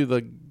happened to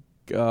the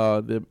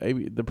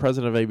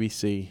president of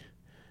ABC,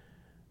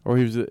 or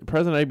he was the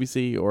president of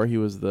ABC, or he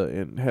was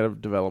the head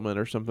of development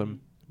or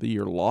something. The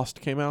year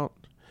Lost came out,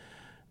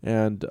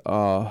 and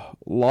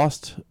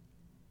Lost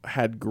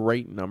had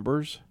great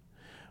numbers,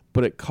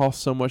 but it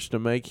cost so much to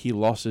make, he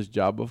lost his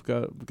job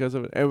because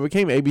of it. And it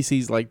became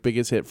ABC's like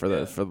biggest hit for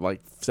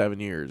like 7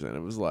 years, and it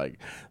was like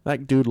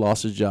that dude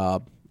lost his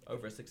job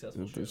over a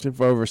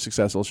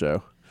successful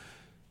show.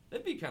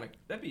 That'd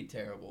be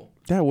terrible.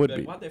 That would like,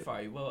 be. Why'd they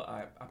fire you? Well,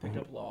 I picked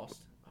up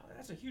Lost.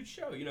 That's a huge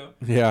show, you know.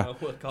 Yeah,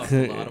 it costs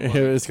a lot of money.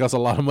 It's cost a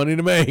lot of money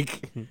to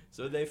make.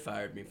 So they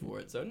fired me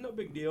for it. So no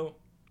big deal.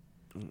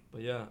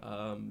 But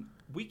yeah,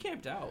 we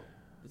camped out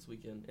this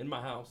weekend in my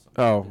house.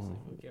 Oh,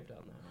 we camped out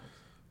in the house.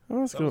 Oh,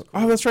 that's cool.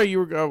 Oh, that's right. You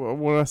were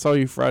when I saw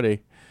you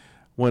Friday.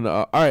 When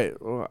all right,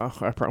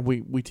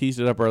 we teased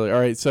it up earlier.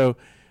 All right, so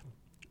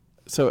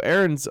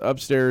Aaron's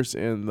upstairs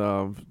in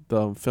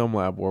the film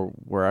lab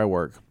where I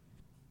work,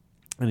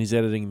 and he's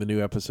editing the new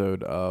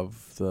episode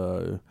of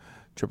the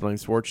Triple Nine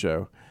Sports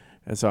Show,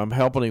 and so I'm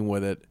helping him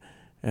with it.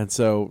 And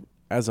so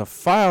as a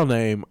file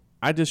name,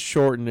 I just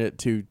shortened it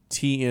to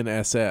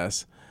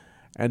TNSS.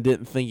 And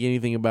didn't think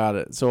anything about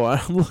it. So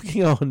I'm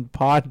looking on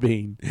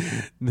Podbean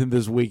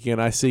this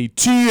weekend. I see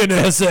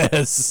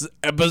TNSS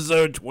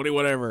episode 20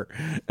 whatever.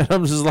 And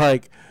I'm just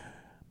like,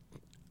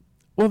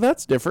 well,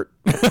 that's different.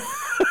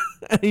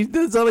 And he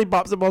suddenly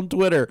pops up on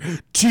Twitter,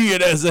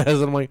 TNSS.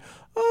 And I'm like,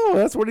 oh,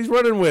 that's what he's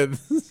running with.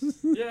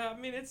 Yeah, I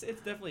mean, it's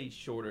definitely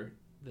shorter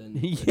than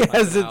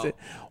yes,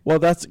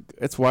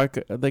 it's why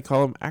they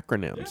call them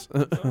acronyms.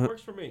 Yeah, so it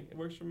works for me.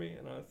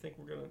 And I think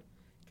we're going to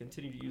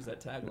continue to use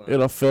that tagline.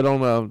 It'll fit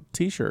on a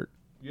T-shirt.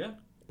 Yeah,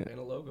 and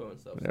a logo and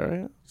stuff. So.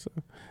 Yeah. So,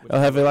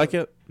 El Jefe like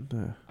it?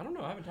 I don't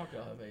know. I haven't talked to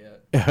El Jefe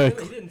yet.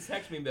 He didn't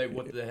text me like,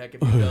 "What the heck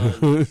have you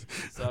done?"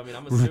 So I mean,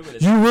 I'm assuming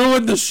you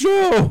ruined the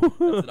show.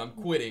 That's it, I'm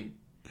quitting.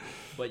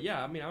 But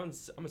yeah, I mean, I'm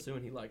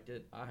assuming he liked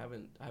it. I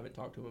haven't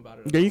talked to him about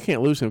it. Yeah, you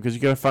can't lose him because you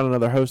got to find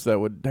another host that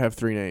would have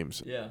 3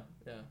 names. Yeah.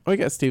 Oh, you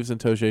got Steve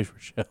Santoche for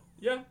show.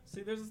 Yeah.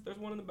 See, there's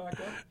one in the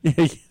backup.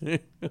 Yeah.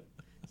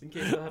 In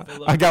case El Jefe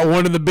Loco, I got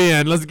one in the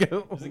bin. Let's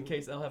go. Just in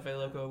case El Jefe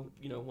Loco,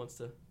 wants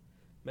to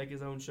make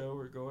his own show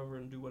or go over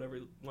and do whatever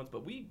he wants.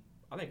 But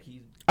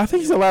I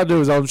think he's allowed to do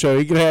his own show.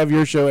 He can have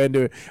your show and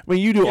do it. I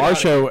mean, you do our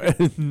show.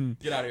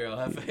 Get out of here,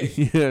 El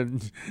Jefe. Yeah.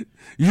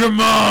 You're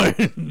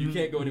mine. You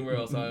can't go anywhere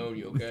else. I own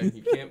you. Okay.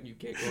 You can't go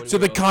anywhere. So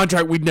the else.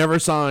 contract we never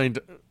signed.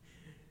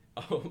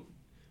 Oh,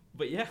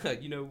 but yeah,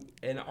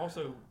 and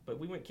also, but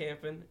we went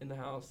camping in the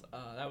house.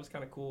 That was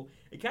kind of cool.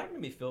 It kind of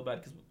made me feel bad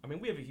because I mean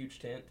we have a huge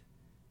tent.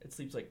 It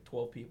sleeps like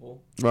 12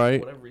 people. Right.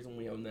 For whatever reason,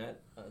 we own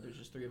that. There's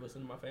just 3 of us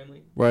in my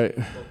family. Right.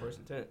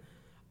 12-person tent.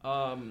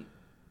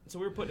 So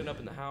we were putting it up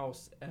in the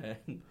house,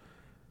 and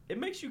it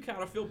makes you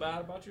kind of feel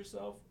bad about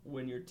yourself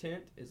when your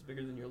tent is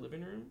bigger than your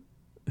living room.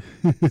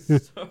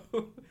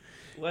 So,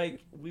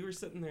 like, we were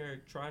sitting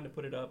there trying to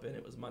put it up, and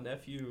it was my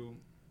nephew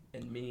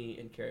and me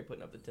and Carrie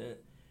putting up the tent.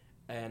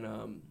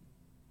 And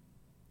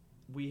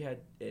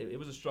it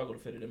was a struggle to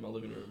fit it in my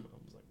living room. I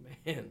was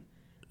like, man.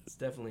 It's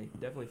definitely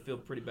feel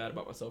pretty bad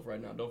about myself right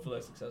now. Don't feel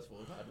that successful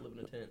if I had to live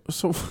in a tent.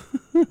 So,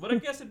 but I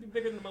guess it'd be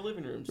bigger than my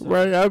living room. So.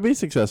 Right, I'd be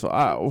successful.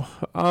 Why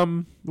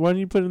didn't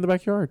you put it in the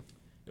backyard?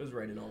 It was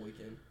raining all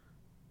weekend.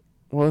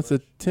 Well, it's a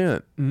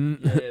tent.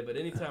 Yeah, but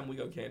anytime we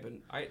go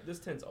camping, this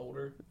tent's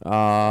older. We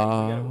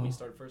got it when we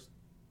first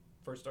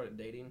started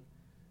dating,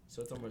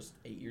 so it's almost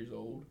 8 years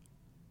old.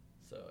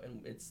 So,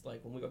 and it's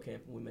like when we go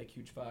camping, we make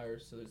huge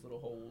fires. So there's little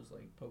holes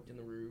like poked in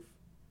the roof.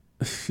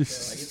 So,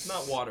 like, it's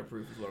not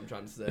waterproof is what I'm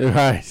trying to say.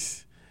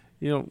 Right.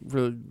 You don't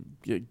really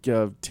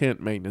get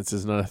tent maintenance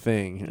is not a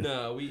thing.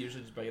 No, we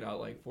usually just break it out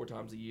like 4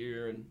 times a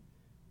year, and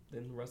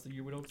then the rest of the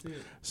year we don't see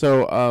it.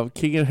 So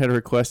Keegan had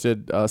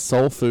requested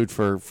soul food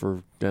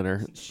for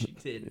dinner. She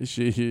did.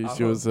 She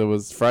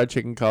was fried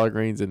chicken, collard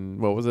greens, and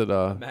what was it?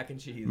 Mac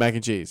and cheese. Mac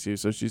and cheese.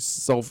 So she's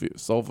soul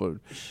food.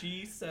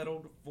 She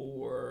settled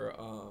for.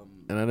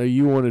 And I know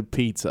you wanted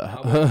pizza.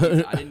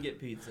 I didn't get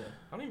pizza.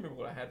 I don't even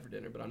remember what I had for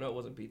dinner, but I know it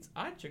wasn't pizza.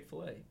 I had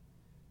Chick-fil-A.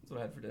 That's what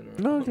I had for dinner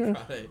Okay. on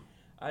Friday.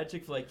 I had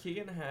Chick-fil-A.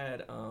 Keegan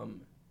had,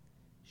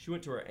 she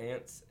went to her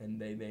aunt's, and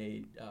they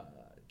made,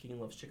 Keegan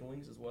loves chicken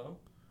wings as well.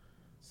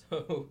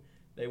 So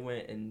they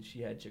went, and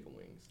she had chicken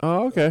wings.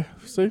 Oh, okay.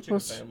 So, See, chicken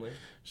family.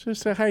 she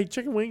just said, hey,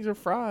 chicken wings are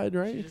fried, She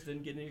right? just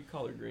didn't get any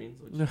collard greens,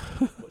 which is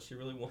what she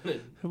really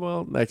wanted.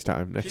 Well, next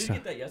time. She Next didn't time.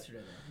 get that yesterday,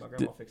 though. My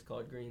grandma fixed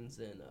collard greens.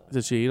 And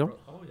Did she eat them?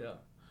 Oh, yeah.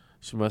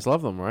 She must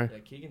love them, right? Yeah,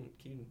 Keegan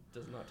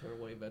does not turn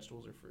away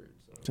vegetables or fruit.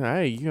 So.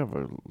 Hey, you have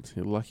a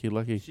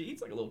lucky. She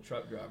eats like a little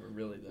truck driver,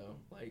 really, though.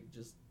 Like,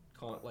 just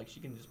like she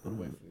can just put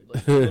away food.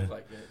 Like, she looks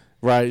like it.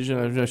 Right, you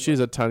know, she's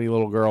a tiny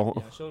little girl.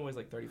 Yeah, she only weighs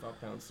like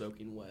 35 pounds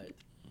soaking wet.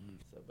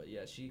 So, but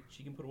yeah, she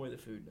can put away the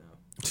food now.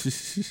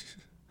 She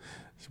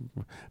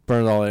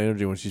burns all that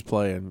energy when she's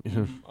playing.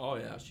 Oh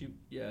yeah,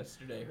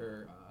 yesterday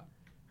her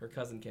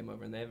cousin came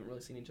over and they haven't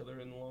really seen each other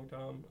in a long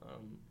time.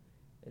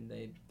 And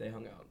they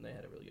hung out and they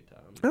had a really good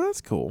time. Oh,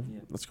 that's cool. Yeah.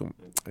 That's cool.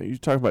 You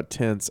talk about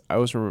tents. I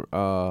was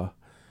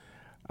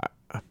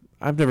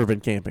I've never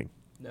been camping.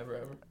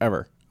 Never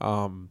ever.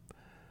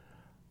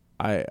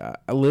 I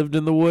lived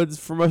in the woods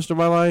for most of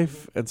my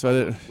life, and so I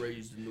didn't.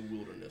 Raised in the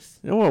wilderness.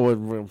 You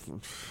know,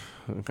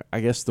 I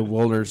guess the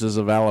wilderness is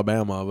of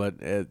Alabama, but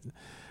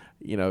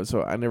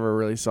so I never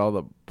really saw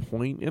the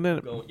point in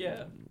it.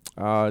 Yeah.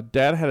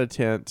 Dad had a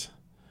tent.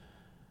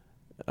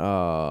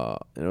 And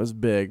it was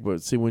big,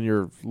 but see, when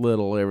you're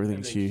little,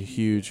 everything's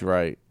huge,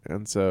 right?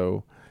 And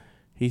so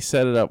he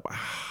set it up.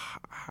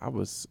 I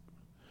was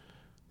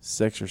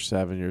 6 or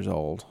 7 years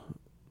old,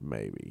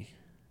 maybe.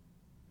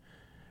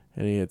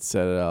 And he had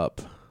set it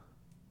up.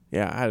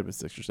 Yeah, I had been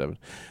 6 or 7.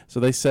 So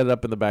they set it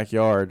up in the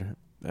backyard,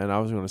 and I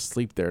was going to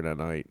sleep there that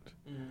night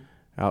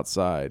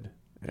outside.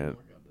 And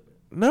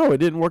no, it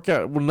didn't work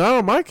out. Well, not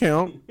on my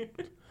count.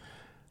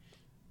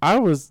 I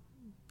was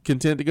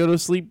content to go to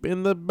sleep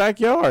in the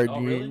backyard.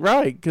 Oh, really?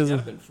 Right? Because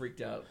I've been freaked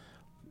out.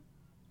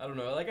 I don't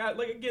know. Like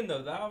again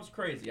though, that was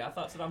crazy. I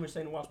thought Saddam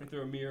Hussein watched me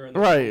through a mirror. And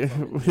right.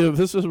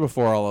 This was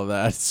before all of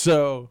that.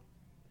 So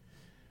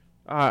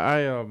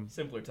I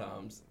simpler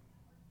times.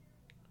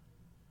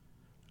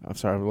 I'm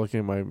sorry. I'm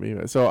looking at my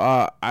email. So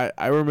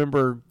I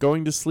remember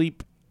going to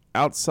sleep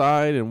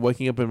outside and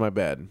waking up in my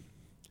bed.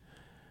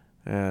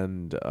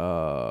 And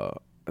to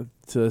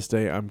this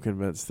day, I'm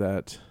convinced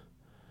that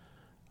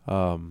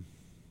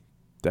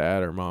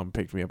Dad or Mom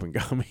picked me up and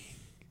got me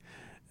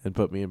and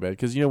put me in bed.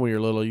 Because, when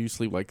you're little, you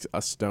sleep like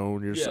a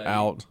stone. You're just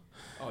out.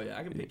 Oh, yeah.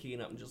 I can pick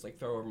Keegan up and just,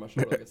 throw her over my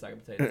shoulder like a sack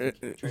of potatoes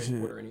and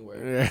transport her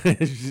anywhere.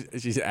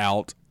 She's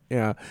out.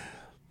 Yeah.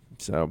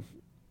 So.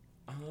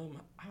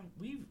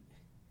 We've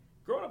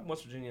growing up in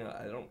West Virginia,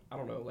 I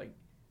don't know,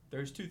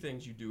 there's two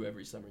things you do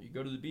every summer. You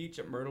go to the beach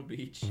at Myrtle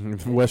Beach.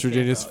 West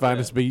Virginia's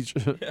finest beach.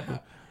 Yeah.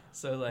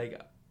 So,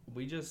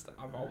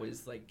 I've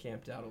always,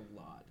 camped out a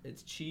lot.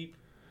 It's cheap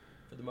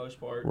for the most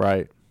part.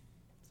 Right.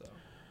 So.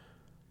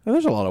 And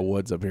there's a lot of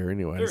woods up here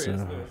anyway. There's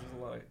a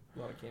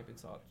lot of camping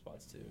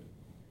spots, too.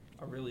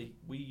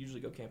 We usually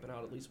go camping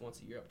out at least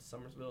once a year up to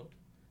Summersville.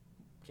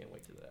 Can't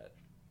wait to that.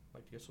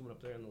 Like to go swimming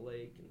up there in the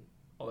lake and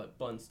all that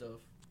fun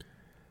stuff.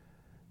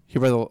 You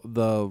remember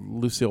the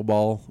Lucille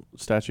Ball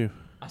statue?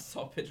 I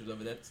saw pictures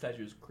of it. That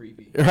statue is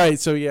creepy. Right.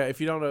 So yeah,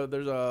 if you don't know,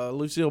 there's a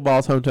Lucille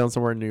Ball's hometown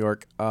somewhere in New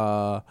York.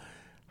 There's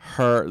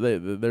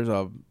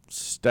a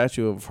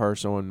statue of her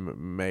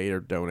someone made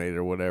or donated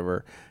or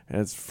whatever,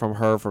 and it's from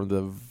her from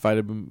the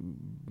Vita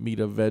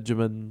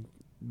Vegemin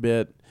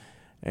bit,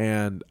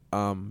 and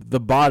the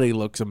body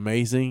looks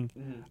amazing.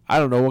 Mm-hmm. I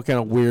don't know what kind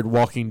of weird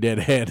Walking Dead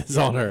head is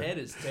on her. The head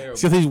is terrible.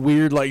 She's got these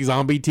weird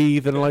zombie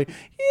teeth, and I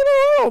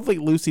don't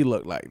think Lucy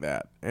looked like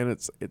that. And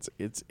it's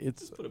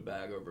just put a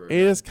bag over her. It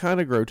is kind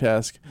of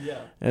grotesque.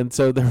 Yeah. And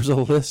so there was a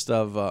list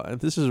of,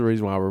 and this is the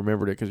reason why I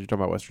remembered it, because you're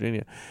talking about West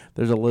Virginia.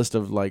 There's a list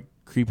of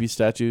creepy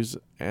statues,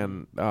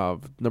 and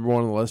number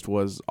one on the list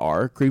was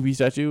our creepy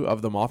statue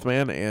of the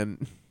Mothman.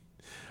 And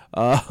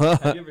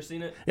have you ever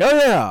seen it? Oh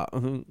yeah.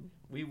 Mm-hmm.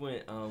 We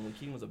went when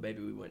Keegan was a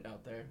baby. We went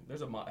out there.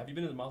 Have you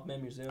been to the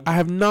Mothman Museum? I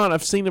have not.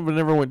 I've seen it, but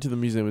never went to the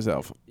museum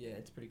itself. Yeah,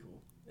 it's pretty cool.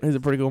 Is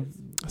it pretty cool?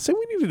 So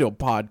we need to do a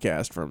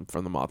podcast from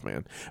the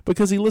Mothman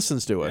because he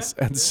listens to us,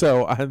 and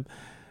so I'm.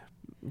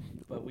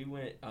 But we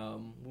went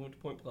to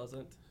Point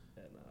Pleasant,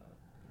 and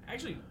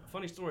actually,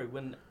 funny story.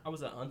 When I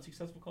was an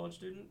unsuccessful college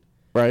student,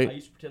 right, I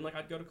used to pretend like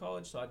I'd go to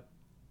college, so I'd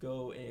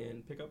go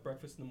and pick up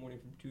breakfast in the morning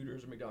from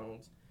Tudor's or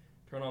McDonald's,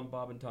 turn on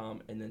Bob and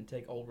Tom, and then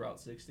take Old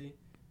Route 60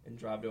 and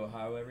drive to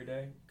Ohio every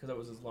day because that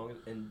was as long as,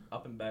 and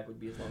up and back would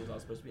be as long as I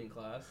was supposed to be in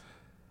class.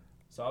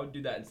 So I would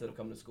do that instead of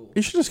coming to school.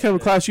 You should just come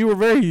to class. You were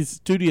very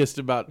studious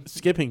about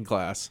skipping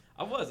class.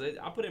 I was.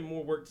 I put in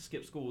more work to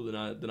skip school than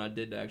I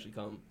did to actually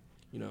come,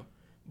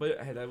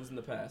 But hey, that was in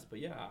the past. But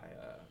yeah,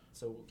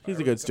 he's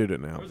a good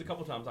student now. There was a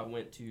couple times I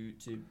went to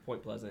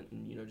Point Pleasant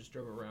and just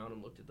drove around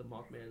and looked at the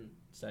Mothman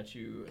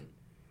statue and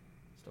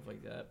stuff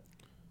like that.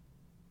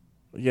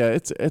 Yeah,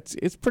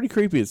 it's pretty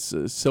creepy. It's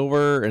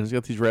silver and it's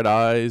got these red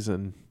eyes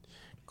and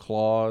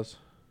claws.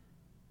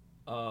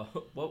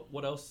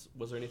 What else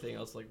was there? Anything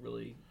else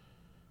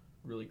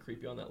really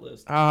creepy on that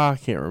list? I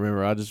can't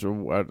remember.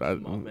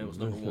 Mothman was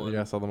number one.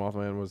 Yeah, I saw the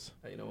Mothman was.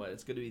 You know what?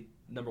 It's good to be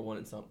number one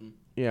in something.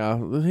 Yeah,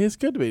 it's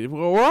good to be.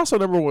 Well, we're also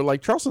number one.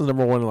 Like Charleston's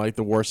number one in like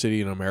the worst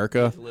city in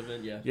America. To live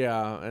in, yeah.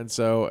 Yeah,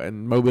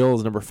 and Mobile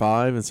is number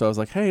 5, and so I was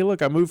like, hey,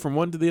 look, I moved from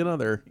one to the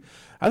another.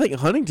 I think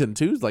Huntington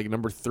too is like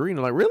number 3, and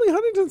I'm like, really,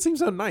 Huntington seems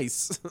so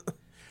nice.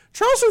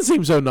 Charleston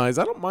seems so nice.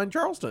 I don't mind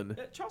Charleston.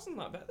 Yeah, Charleston's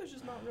not bad. There's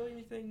just not really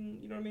anything.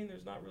 You know what I mean?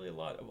 There's not really a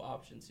lot of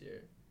options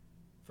here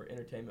for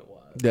entertainment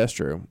wise. That's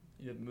true.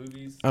 You have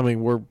movies. I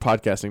mean, we're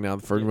podcasting now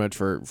pretty much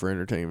for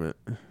entertainment.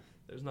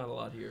 There's not a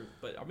lot here,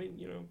 but I mean,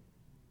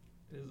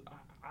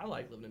 I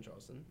like living in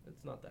Charleston.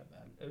 It's not that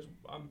bad.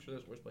 I'm sure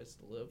there's worse places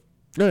to live.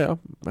 Yeah,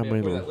 I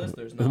mean, that list,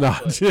 there's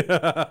not.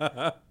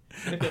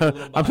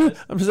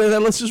 I'm just saying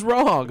that list is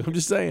wrong. I'm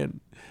just saying.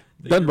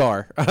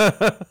 Dunbar.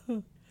 I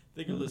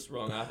think your list's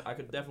wrong. I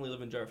could definitely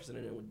live in Jefferson,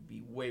 and it would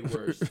be way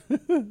worse.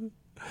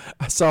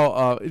 I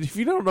saw. If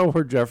you don't know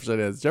where Jefferson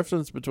is,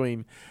 Jefferson's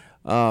between,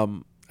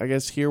 I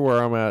guess here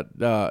where I'm at,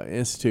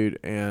 Institute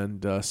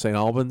and St.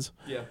 Albans.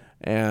 Yeah.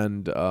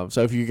 And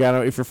so if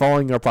you're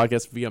following our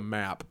podcast via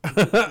map,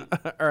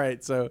 all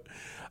right. So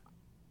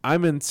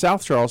I'm in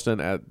South Charleston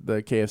at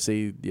the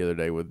KFC the other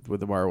day with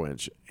the bar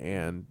winch,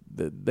 and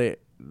that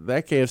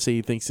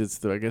KFC thinks it's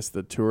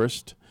the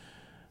tourist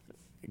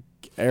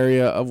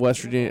area of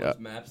West Virginia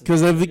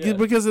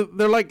because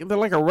they're like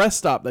a rest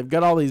stop. They've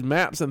got all these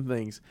maps and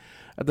things.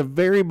 At the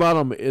very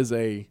bottom is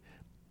a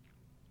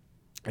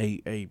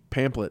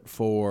pamphlet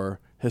for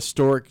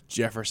historic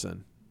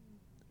Jefferson.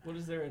 What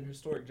is there in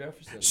historic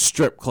Jefferson?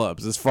 Strip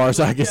clubs, as far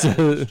as I can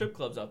see. Strip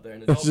clubs out there,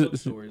 and it's all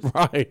bookstores.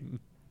 Right.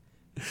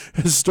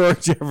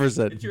 Historic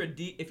Jefferson. If you're a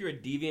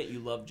deviant, you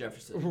love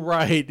Jefferson.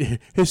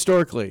 Right.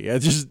 Historically,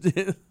 it's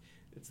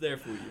there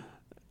for you.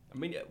 I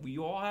mean, we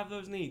all have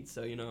those needs,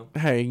 so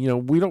Hey,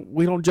 we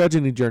don't judge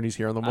any journeys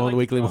here on the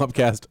Weekly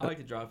Mopcast. I like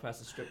to drive past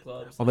the strip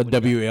clubs on the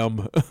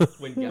WM.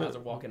 When guys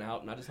are walking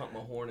out, and I just honk my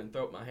horn and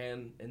throw up my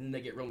hand, and then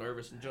they get real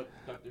nervous and duck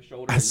their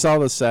shoulder. I saw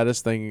the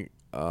saddest thing.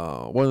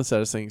 One of the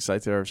saddest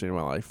sights I've ever seen in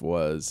my life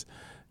was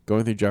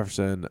going through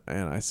Jefferson,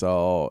 and I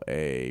saw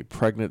a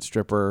pregnant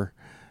stripper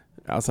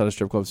outside a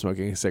strip club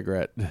smoking a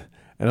cigarette,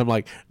 and I'm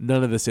like,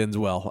 none of this ends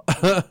well.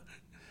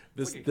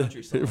 It's like a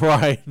country song.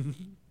 Right.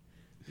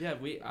 Yeah,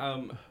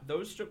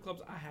 those strip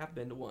clubs, I have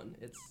been to one.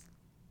 It's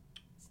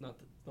not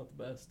the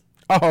best.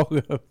 Oh,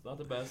 it's not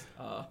the best.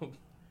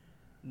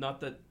 Not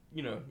that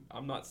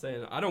I'm not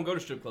saying I don't go to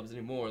strip clubs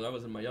anymore. That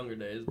was in my younger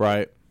days.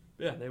 Right.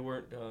 Yeah, they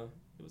weren't.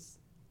 It was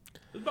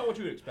about what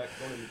you would expect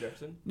going into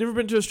Jefferson. Never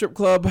been to a strip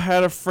club.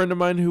 Had a friend of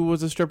mine who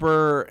was a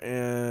stripper,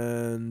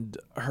 and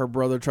her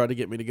brother tried to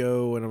get me to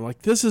go, and I'm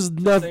like, this is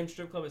nothing. Same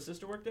strip club his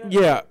sister worked at?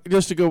 Yeah,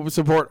 just to go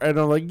support, and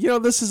I'm like,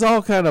 this is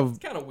all kind of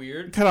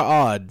weird, kind of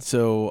odd.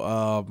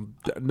 So,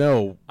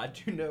 no. I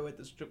do know at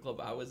the strip club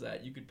I was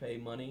at, you could pay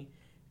money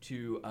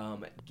to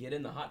get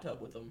in the hot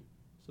tub with them.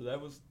 So I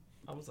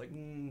was like,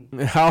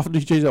 How often do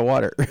you change that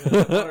water?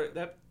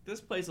 This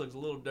place looks a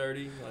little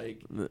dirty.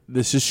 Like,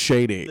 this is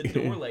shady. The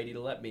door lady to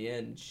let me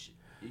in,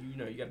 you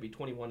got to be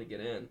 21 to get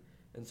in.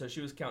 And so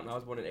she was counting. I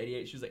was born in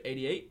 88. She was like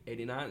 88,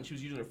 89, and she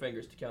was using her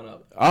fingers to count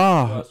up.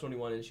 Oh. So I was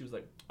 21, and she was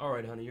like, all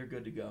right, honey, you're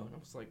good to go. And I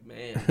was like,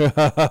 man,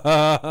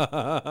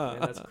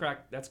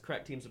 that's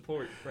crack team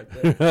support right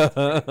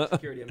there.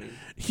 Security, I mean.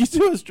 You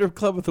do a strip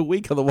club with a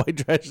week on the white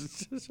trash.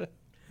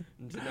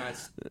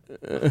 Tonight's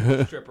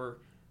stripper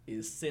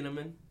is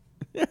Cinnamon.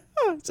 Yeah,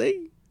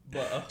 see?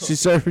 But, she's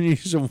serving you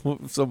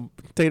some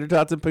tater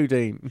tots and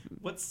poutine.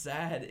 What's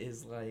sad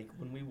is, like,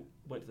 when we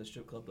went to the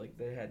strip club, like,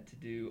 they had to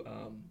do,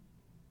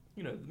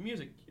 the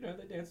music.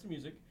 They dance to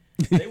music.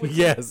 They would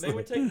they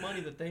would take money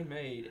that they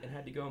made and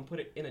had to go and put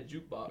it in a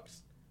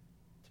jukebox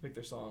to pick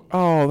their song.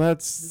 Oh,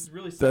 this is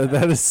really sad.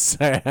 That is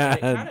sad. And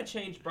it kind of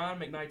changed Brian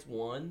McKnight's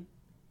One.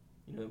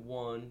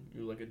 One,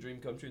 you're like a dream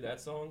come true,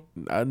 that song?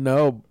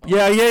 No.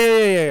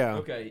 Yeah.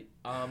 Okay.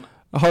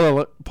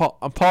 Hold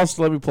on. Pause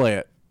to let me play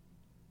it.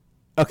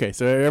 Okay,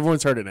 so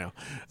everyone's heard it now.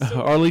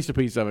 So, or at least a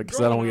piece of it, because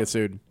I don't want to get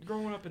sued.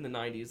 Growing up in the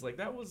 90s, like,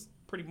 that was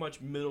pretty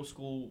much middle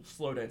school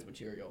slow dance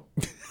material.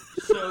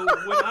 So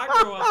when I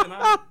grow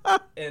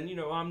up and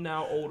I'm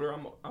now older,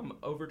 I'm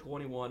over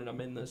 21, and I'm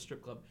in the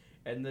strip club,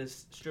 and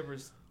this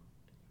stripper's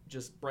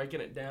just breaking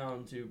it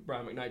down to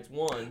Brian McKnight's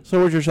One.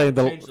 So what you're saying,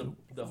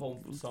 the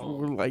whole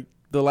song. Like,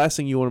 the last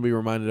thing you want to be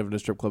reminded of in a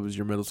strip club is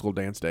your middle school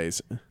dance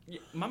days. Yeah,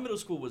 my middle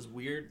school was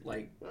weird.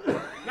 Like,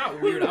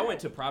 not weird. I went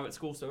to private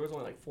school, so there was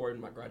only like 4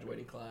 in my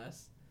graduating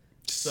class.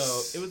 So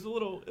it was a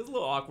little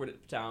awkward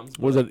at times.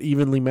 Was it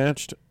evenly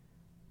matched?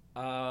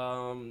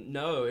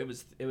 No, it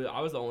was.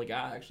 I was the only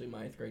guy actually in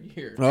my 8th grade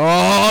year.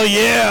 Oh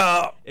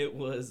yeah. It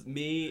was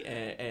me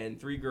and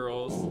 3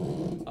 girls,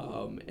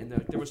 and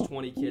there was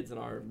 20 kids in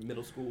our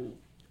middle school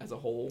as a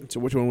whole.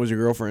 So which one was your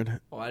girlfriend?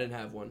 Oh, I didn't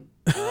have one.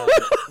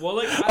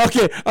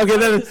 Okay,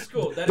 that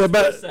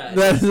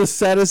is the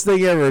saddest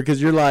thing ever,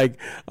 because you're like,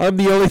 I'm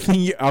your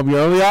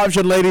only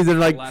option, ladies, and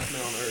like, last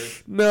man on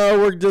earth. No,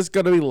 we're just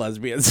gonna be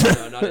lesbians.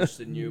 No, not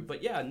interested in you.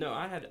 But yeah, no,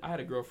 I had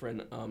a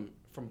girlfriend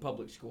from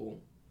public school.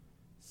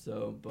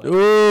 So, but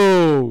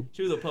ooh,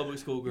 she was a public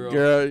school girl.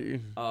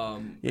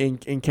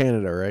 In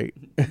Canada, right?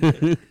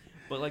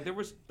 But like there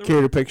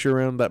Carried a picture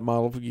around that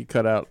model you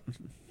cut out.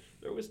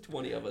 There was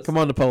 20 of us. Come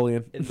on,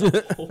 Napoleon. In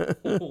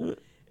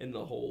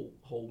the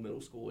whole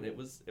middle school, and it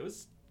was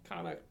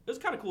kind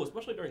of cool,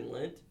 especially during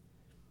Lent,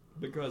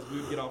 because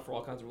we would get off for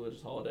all kinds of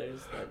religious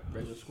holidays that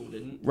regular school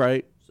didn't.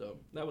 Right. So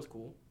that was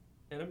cool,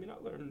 and I mean I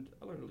learned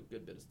a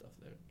good bit of stuff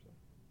there. So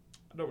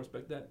I don't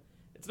respect that.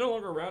 It's no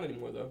longer around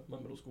anymore though. My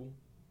middle school.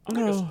 I'm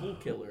like a school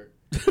killer.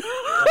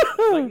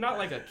 like not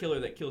like a killer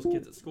that kills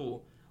kids at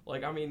school.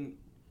 Like I mean,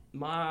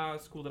 my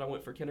school that I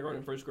went for kindergarten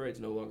and first grade is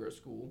no longer a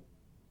school,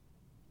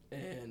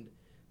 and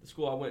the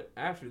school I went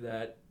after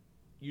that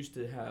used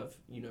to have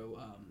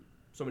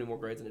so many more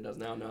grades than it does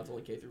now. Now it's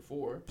only K through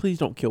 4. Please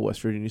don't kill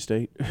West Virginia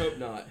State. I hope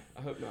not.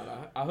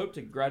 I hope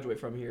to graduate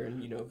from here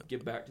and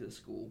give back to the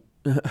school,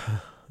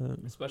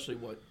 especially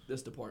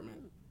this department,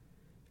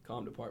 the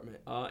comm department,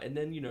 and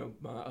then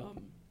my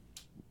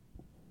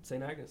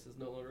St. Agnes is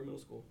no longer a middle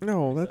school.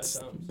 No,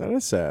 that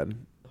is sad.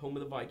 Home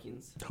of the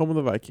Vikings. Home of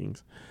the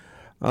Vikings.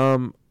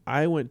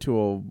 I went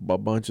to a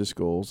bunch of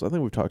schools. I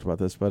think we've talked about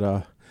this,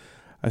 but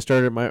I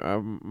started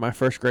my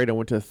first grade. I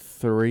went to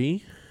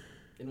 3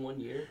 in 1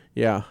 year.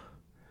 Yeah,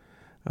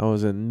 I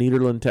was in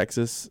Nederland,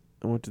 Texas.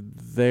 I went to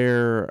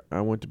there.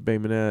 I went to Bay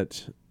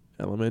Minette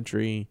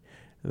Elementary,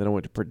 and then I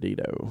went to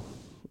Perdido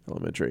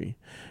Elementary,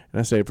 and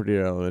I stayed at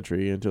Perdido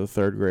Elementary until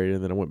 3rd grade,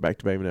 and then I went back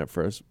to Bay Minette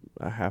for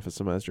a half a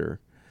semester,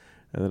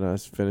 and then I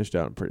finished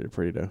out in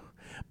Perdido.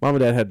 Mom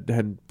and Dad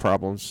had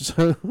problems,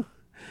 so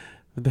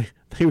they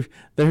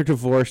were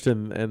divorced,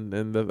 and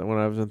when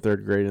I was in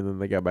 3rd grade, and then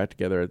they got back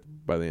together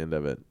by the end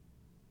of it.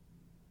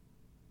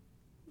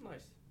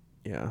 Nice.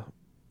 Yeah.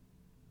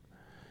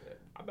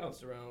 I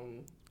bounced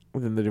around.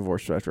 Then they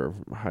divorced after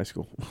high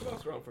school. I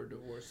bounced around for a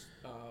divorce,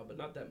 but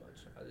not that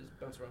much. I just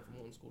bounced around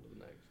from one school to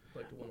the next,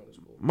 like to one other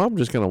school. Mom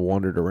just kind of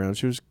wandered around.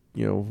 She was,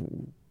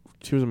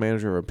 she was a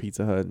manager of a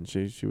Pizza Hut, and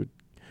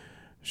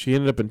she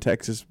ended up in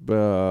Texas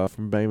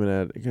from Bay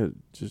Minette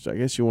because I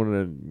guess she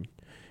wanted a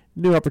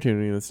new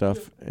opportunity and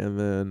stuff. Yeah. And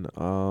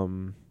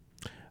then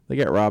they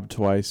got robbed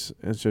twice,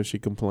 and so she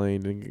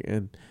complained,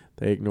 and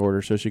they ignored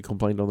her. So she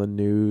complained on the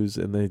news,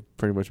 and they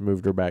pretty much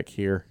moved her back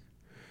here.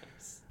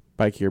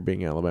 Back here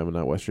being Alabama,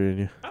 not West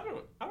Virginia.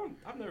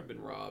 I've never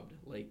been robbed.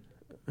 Like,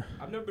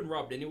 I've never been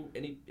robbed in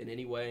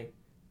any way.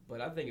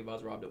 But I think if I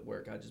was robbed at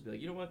work, I'd just be like,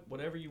 you know what,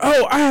 whatever you.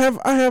 Oh, I have.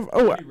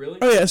 Oh, really?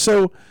 Oh yeah.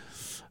 So,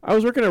 I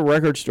was working at a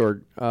record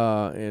store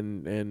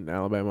in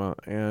Alabama,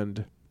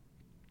 and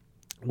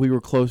we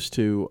were close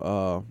to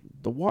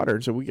the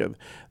water. So we got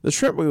the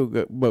shrimp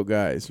boat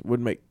guys would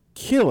make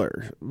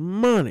killer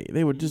money.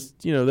 They would just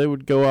they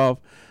would go off,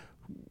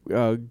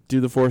 do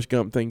the Forrest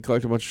Gump thing,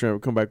 collect a bunch of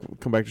shrimp, come back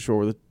to shore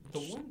with it. The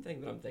one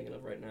thing that I'm thinking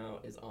of right now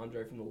is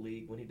Andre from the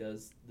league when he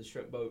does the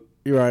shrimp boat.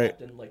 You're right.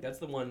 Captain. Like that's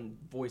the one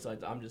voice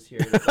I'm just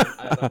hearing.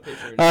 I'm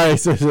picturing. All right,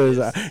 so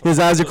his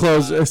eyes are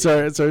closed.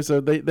 So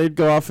they'd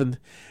go off and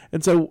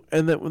then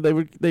they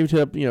would hit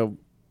up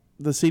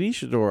the CD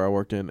store I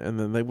worked in, and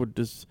then they would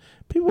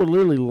people would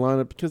literally line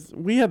up because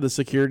we had the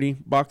security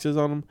boxes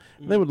on them.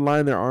 Mm-hmm. And they would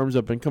line their arms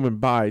up and come and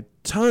buy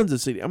tons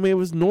of CD. I mean, it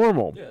was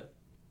normal. Yeah.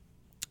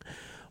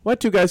 Well, I had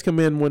 2 guys come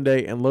in one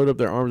day and load up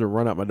their arms and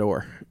run out my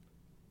door.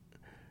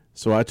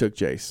 So I took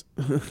chase,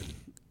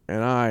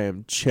 and I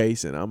am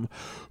chasing. I'm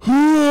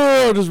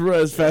just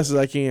run as fast as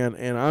I can,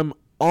 and I'm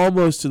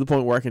almost to the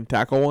point where I can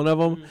tackle one of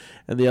them,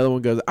 and the other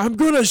one goes, "I'm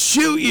gonna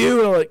shoot you!"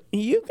 And I'm like,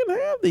 "You can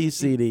have these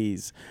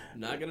CDs.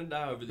 Not gonna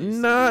die over these.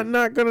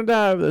 Not gonna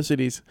die over those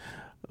CDs."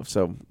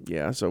 So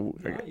yeah, nice.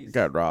 I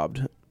got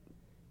robbed.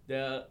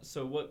 Yeah.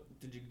 So what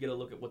did you get a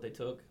look at what they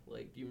took?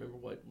 Like, do you remember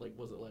what? Like,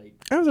 was it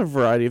like? It was a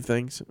variety of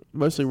things,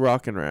 mostly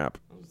rock and rap.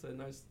 I was gonna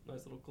say nice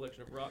little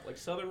collection of rock, like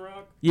Southern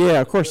rock.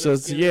 Yeah, of course.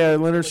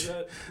 Leonard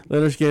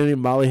Like Skinner,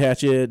 Molly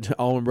Hatchet,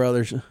 Allman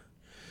Brothers.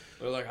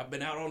 They're like, I've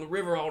been out on the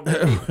river all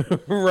day.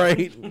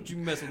 Right. Don't you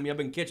mess with me? I've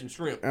been catching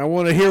shrimp. I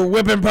want to hear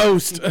Whipping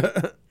Post.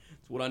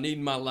 It's what I need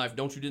in my life.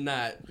 Don't you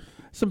deny it.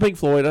 Some Pink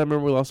Floyd. I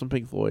remember we lost some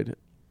Pink Floyd.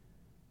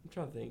 I'm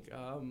trying to think.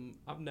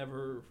 I've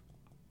never.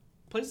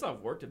 Places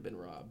I've worked have been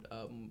robbed.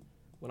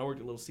 When I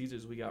worked at Little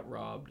Caesars, we got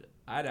robbed.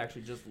 I'd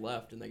actually just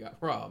left and they got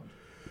robbed.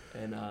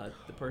 And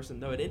the person,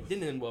 no, it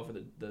didn't end well for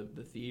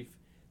the thief.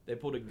 They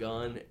pulled a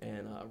gun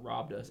and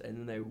robbed us, and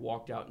then they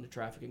walked out into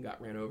traffic and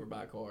got ran over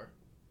by a car.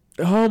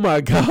 Oh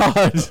my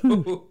God!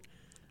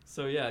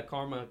 So yeah,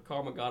 karma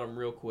got them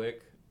real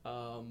quick.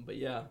 But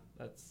yeah,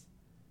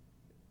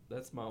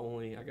 that's my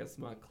only, I guess,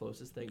 my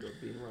closest thing to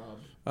being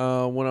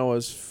robbed. When I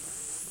was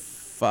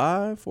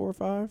 4 or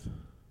 5,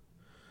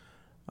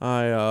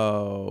 I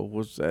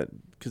was at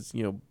because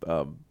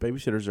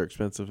babysitters are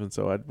expensive, and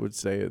so I would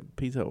stay at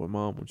Pizza Hut with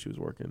Mom when she was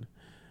working,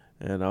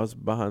 and I was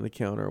behind the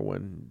counter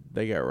when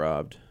they got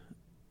robbed.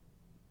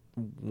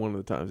 One of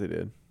the times they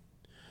did.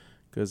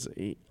 Because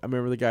I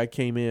remember the guy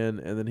came in,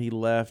 and then he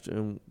left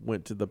and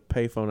went to the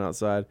payphone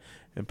outside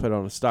and put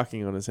on a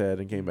stocking on his head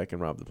and came back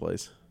and robbed the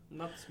place.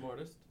 Not the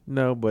smartest.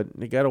 No, but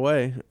he got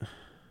away.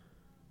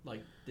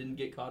 Like, didn't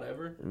get caught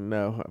ever?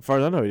 No. As far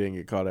as I know, he didn't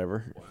get caught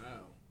ever. Wow.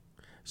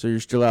 So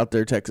you're still out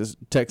there, Texas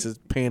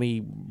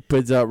panty,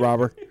 pids out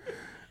robber.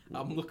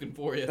 I'm looking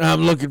for you.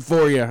 I'm looking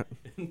for you.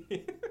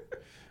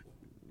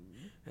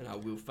 And I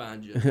will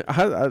find you.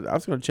 I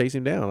was going to chase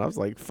him down. I was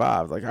like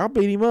 5. Like, I'll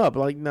beat him up.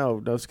 Like,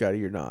 no, Scotty,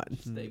 you're not.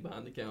 Stay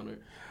behind the counter.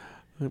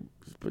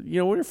 But, when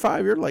you're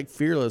 5, you're, like,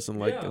 fearless and,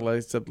 like,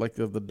 except, like,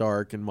 the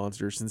dark and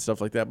monsters and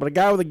stuff like that. But a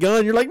guy with a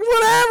gun, you're like,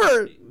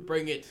 whatever.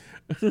 Bring it.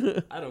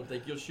 I don't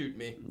think you'll shoot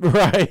me.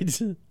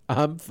 Right.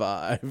 I'm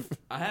 5.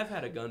 I have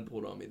had a gun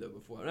pulled on me, though,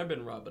 before. I've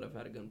been robbed, but I've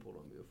had a gun pulled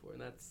on me before.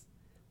 And that's,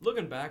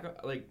 looking back,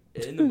 like,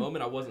 in the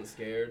moment, I wasn't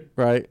scared.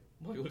 Right.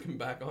 Like, looking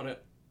back on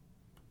it,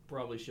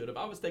 probably should have.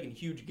 I was taking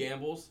huge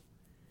gambles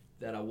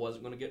that I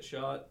wasn't going to get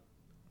shot.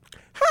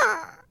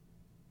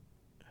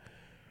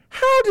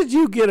 How did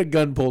you get a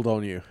gun pulled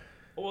on you?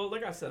 Well,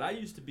 like I said, I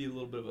used to be a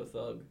little bit of a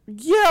thug.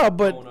 Yeah,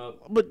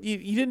 but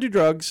you didn't do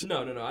drugs.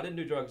 No, I didn't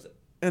do drugs.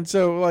 And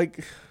so,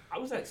 like... I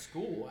was at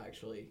school,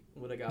 actually,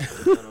 when I got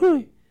put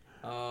gun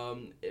on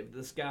me.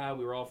 This guy,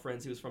 we were all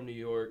friends. He was from New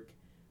York.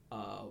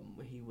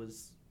 He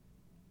was...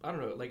 I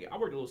don't know. Like, I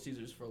worked at Little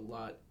Caesars for a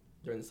lot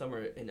during the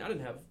summer, and I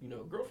didn't have,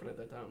 a girlfriend at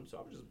that time, so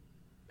I would just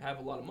have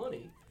a lot of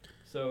money.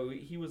 So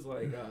he was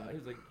like,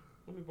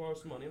 let me borrow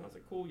some money. And I was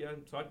like, cool, yeah.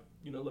 So I,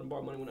 let him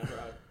borrow money whenever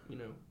I,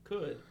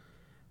 could.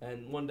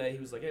 And one day he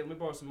was like, hey, let me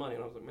borrow some money.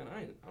 And I was like, man,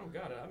 I don't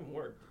got it. I haven't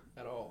worked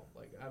at all.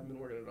 Like, I haven't been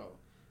working at all.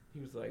 He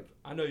was like,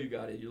 I know you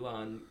got it. You're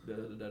lying. Da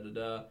da da da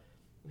da.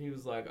 And he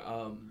was like,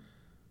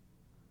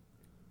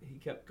 he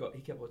kept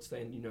on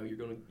saying,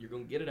 you're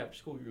gonna get it after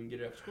school. You're gonna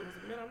get it after school. And I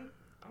was like, man,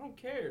 I don't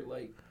care.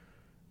 Like,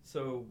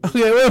 so.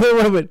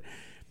 Okay, wait.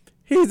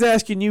 He's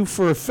asking you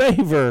for a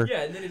favor.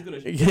 Yeah, and then he's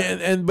gonna.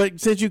 But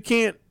since you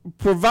can't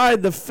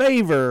provide the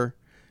favor,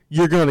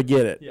 you're gonna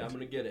get it. Yeah, I'm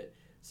gonna get it.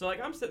 So like,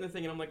 I'm sitting there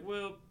thinking, I'm like,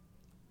 well,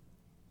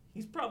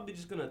 he's probably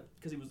just gonna,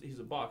 because he's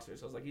a boxer.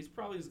 So I was like, he's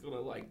probably just gonna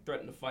like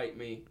threaten to fight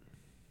me.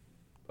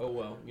 Oh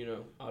well,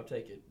 I'll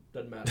take it.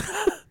 Doesn't matter.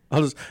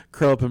 I'll just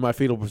curl up in my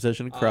fetal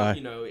position and cry.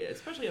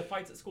 Especially if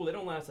fights at school, they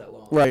don't last that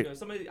long. Right.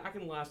 I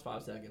can last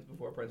 5 seconds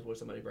before a principal or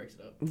somebody breaks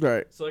it up.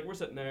 Right. So like, we're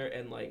sitting there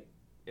and like,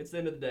 it's the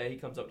end of the day. He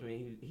comes up to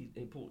me.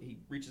 He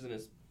reaches in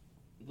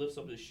lifts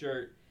up his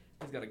shirt.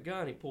 He's got a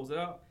gun. He pulls it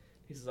out.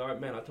 He says, "All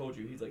right, man, I told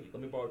you." He's like,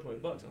 "Let me borrow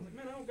 $20." I was like,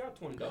 "Man, I don't got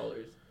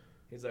 $20."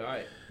 He's like, "All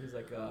right." He's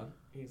like,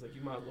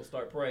 "You might as well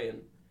start praying."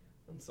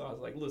 And so I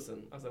was like,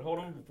 "Listen," I said, "Hold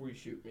on before you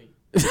shoot me."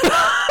 I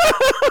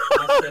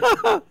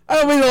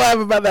don't mean to laugh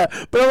about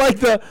that, but I like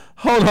the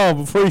hold on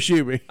before you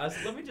shoot me. I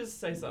said, "Let me just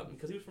say something,"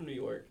 because he was from New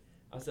York.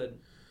 I said,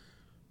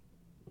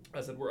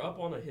 "We're up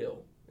on a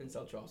hill in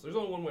South Charleston. There's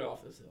only one way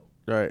off this hill."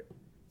 Right.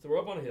 So we're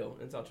up on a hill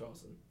in South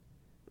Charleston.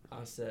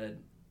 I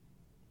said,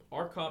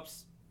 our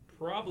cops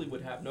probably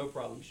would have no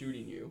problem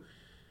shooting you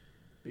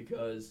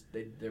because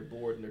they're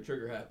bored and they're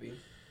trigger happy.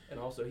 And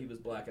also he was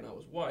black and I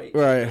was white.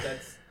 Right. So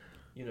that's,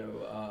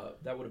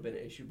 that would have been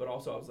an issue. But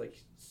also I was like,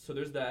 so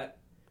there's that.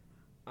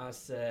 I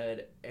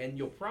said, and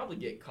you'll probably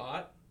get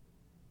caught.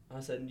 I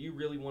said, do you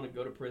really want to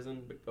go to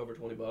prison over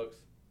 $20? I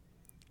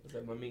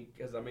said,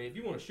 if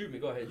you want to shoot me,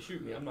 go ahead and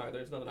shoot me.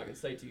 There's nothing I can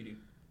say to you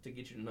to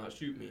get you to not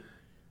shoot me.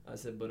 I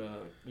said, but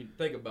you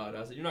think about it.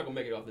 I said, you're not gonna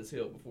make it off this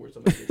hill before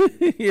somebody gets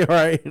you. Yeah,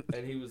 right.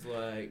 And he was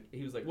like,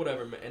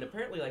 whatever, man. And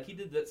apparently, like, he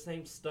did that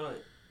same stunt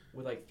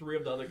with like 3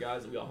 of the other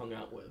guys that we all hung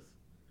out with.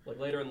 Like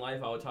later in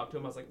life, I would talk to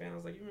him. I was like, you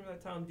remember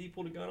that time D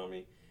pulled a gun on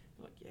me?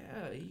 I'm like,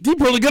 yeah. D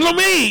pulled a gun on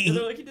me. And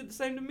they're like, he did the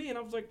same to me, and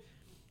I was like,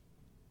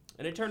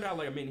 and it turned out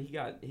like, he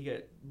got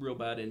real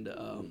bad into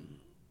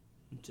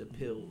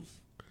pills.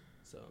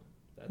 So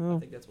I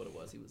think that's what it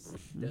was. He was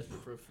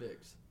desperate for a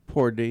fix.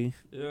 Poor D.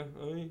 Yeah,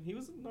 he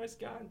was a nice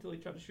guy until he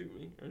tried to shoot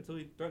me, or until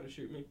he threatened to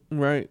shoot me.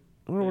 Right.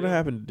 I wonder what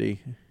happened to D.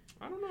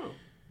 I don't know.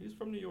 He's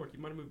from New York. He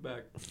might have moved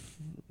back.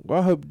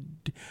 Well,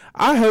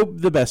 I hope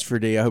the best for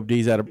D. I hope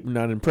D's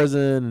not in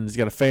prison and he's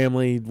got a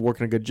family,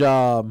 working a good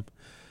job.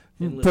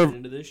 And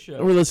listening to this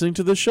show. We're listening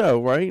to the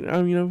show, right?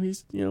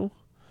 He's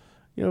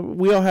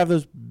we all have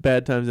those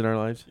bad times in our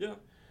lives. Yeah.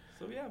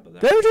 So yeah, but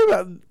did I ever talk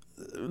about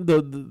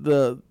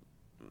the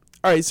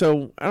all right,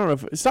 so I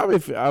don't know stop me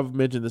if I've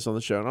mentioned this on the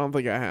show, and I don't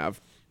think I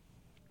have,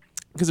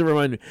 because it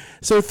reminded me.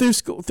 So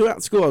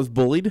throughout school, I was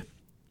bullied,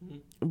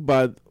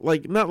 but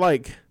not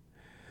like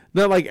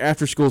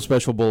after school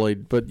special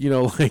bullied, but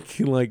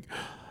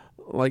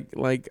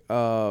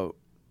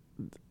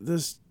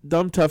this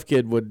dumb tough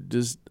kid would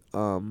just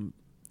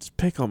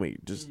pick on me,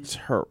 just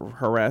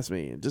harass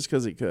me, just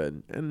because he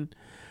could, and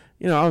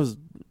I was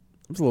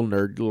a little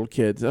nerd, little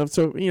kid,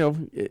 so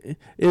it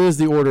is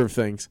the order of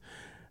things.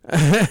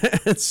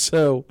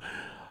 So,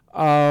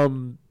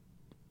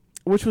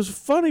 which was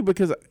funny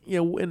because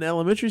in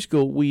elementary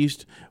school we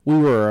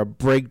were a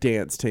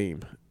breakdance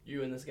team.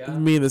 You and this guy.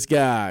 Me and this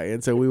guy,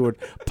 and so we would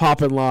pop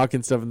and lock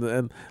and stuff,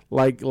 and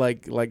like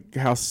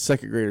how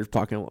second graders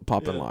pop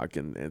and lock,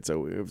 and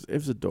so it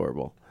was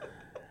adorable.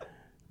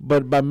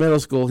 But by middle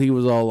school, he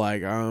was all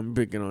like, "I'm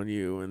picking on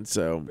you," and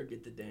so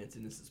forget the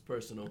dancing. This is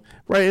personal.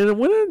 Right, and it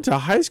went into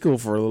high school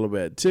for a little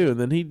bit too, and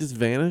then he just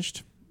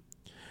vanished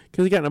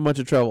because he got in a bunch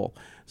of trouble.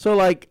 So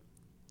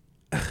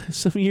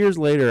some years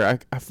later,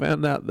 I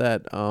found out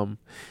that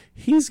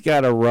he's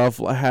had a rough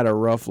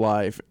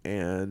life,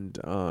 and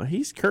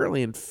he's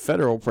currently in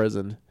federal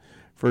prison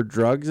for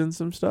drugs and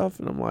some stuff.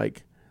 And I'm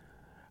like,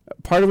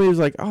 part of me was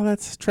like, oh,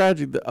 that's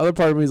tragic. The other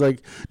part of me is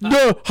like,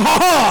 no,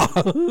 ha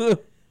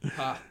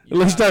ha. At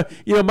least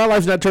my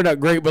life's not turned out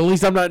great, but at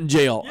least I'm not in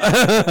jail.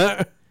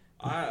 Yeah.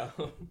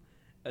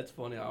 That's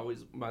funny. I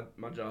always my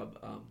job.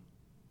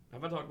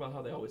 Have I talked about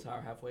how they always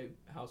hire halfway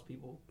house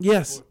people?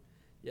 Yes. Before?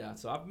 Yeah.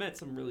 So I've met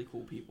some really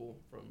cool people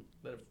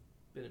that have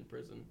been in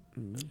prison.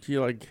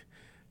 You're like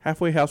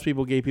halfway house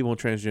people, gay people, and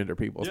transgender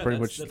people. It's yeah, pretty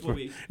much. That's what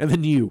we. And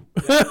then you.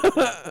 Yeah,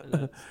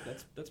 and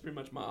that's pretty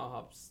much my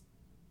IHOP's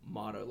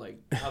motto. Like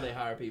how they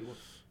hire people.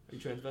 Are you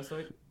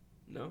transvestite?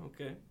 No.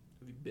 Okay.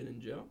 Have you been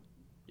in jail?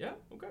 Yeah.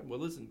 Okay. Well,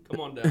 listen. Come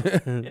on down.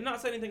 And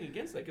not say anything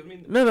against that, because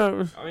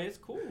no. I mean, it's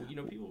cool.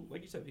 People,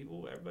 like you said,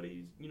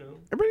 everybody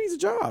needs a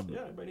job.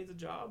 Yeah, everybody needs a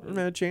job. And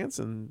a chance,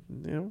 and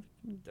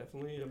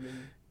definitely. I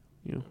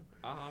mean,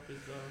 IHOP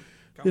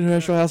is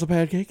International House of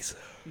Pancakes.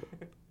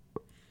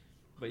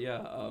 But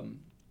yeah,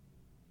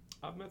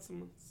 I've met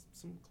some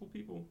cool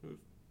people who,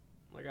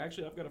 like,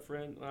 actually, I've got a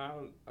friend,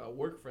 a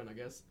work friend, I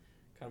guess,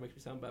 kind of makes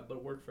me sound bad, but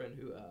a work friend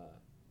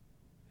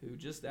who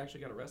just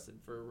actually got arrested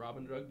for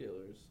robbing drug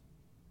dealers.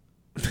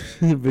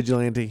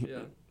 Vigilante.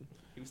 Yeah,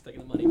 he was taking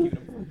the money, keeping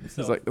them for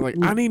himself. He's like,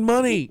 I need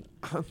money.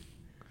 Yeah,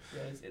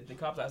 the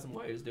cops asked him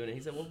why he was doing it. He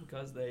said, well,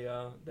 because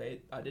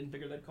I didn't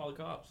figure they'd call the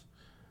cops.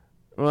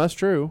 Well, that's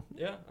true.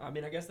 Yeah, I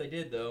mean, I guess they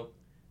did, though,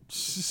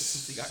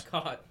 since he got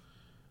caught.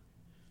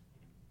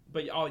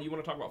 But, you want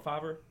to talk about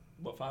Fiverr?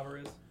 What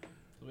Fiverr is?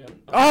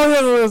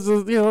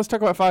 Let's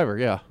talk about Fiverr,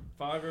 yeah.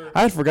 Fiverr.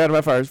 I forgot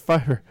about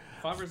Fiverr.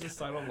 Fiverr's a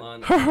site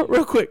online.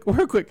 Real quick.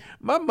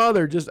 My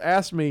mother just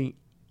asked me,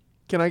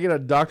 can I get a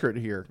doctorate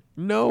here?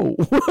 No.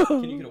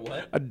 Can you get a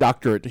what? A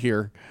doctorate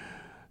here.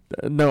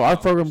 No, our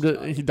program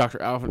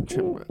Dr. Alvin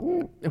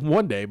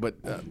one day, but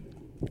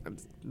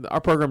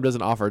our program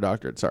doesn't offer a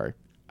doctorate. Sorry,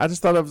 I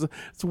just thought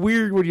it's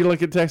weird when you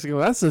look at text and go,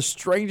 that's the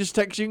strangest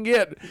text you can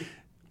get.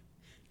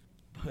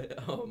 But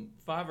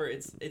Fiverr,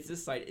 it's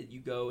this site. You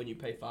go and you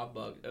pay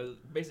 $5.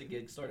 Basic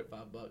gigs start at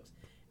 $5,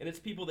 and it's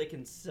people that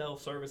can sell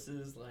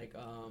services, like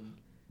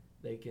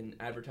they can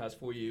advertise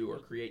for you or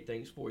create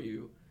things for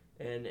you,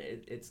 and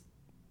it's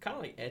kind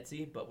of like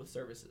Etsy, but with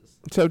services.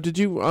 So did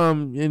you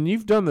and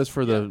you've done this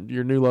for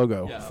your new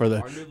logo, for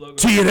the our new logo,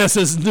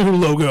 TNS's new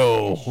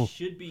logo. It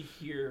should be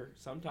here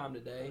sometime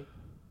today,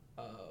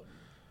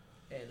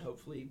 and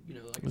hopefully,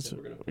 like I said,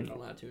 we're gonna put it on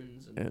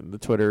iTunes and the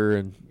Twitter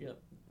and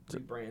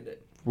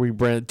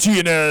rebrand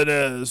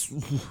TNS.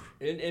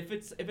 And if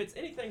it's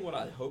anything what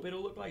I hope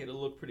it'll look like,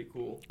 it'll look pretty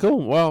cool.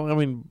 Cool. Well, I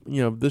mean,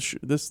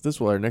 this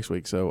will air next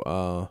week,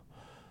 so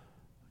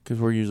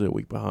because we're usually a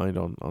week behind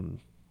on.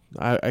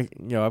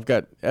 I've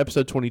got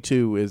episode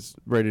 22 is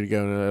ready to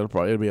go, and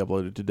it'll be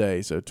uploaded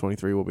today. So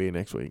 23 will be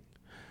next week.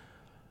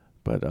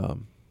 But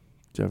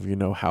Jeff, you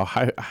know how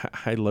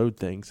I load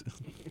things. It's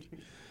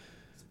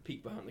a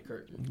peek behind the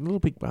curtain. A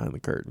little peek behind the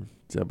curtain.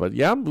 So, but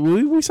yeah,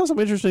 we saw some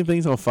interesting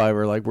things on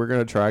Fiverr. Like, we're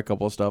gonna try a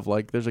couple of stuff.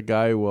 Like, there's a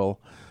guy who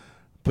will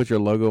put your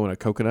logo in a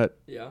coconut.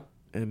 Yeah.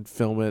 And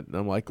film it, and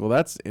I'm like, well,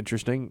 that's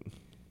interesting.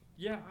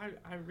 Yeah,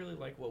 I really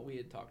like what we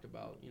had talked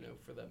about.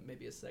 For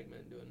maybe a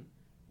segment doing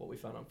what we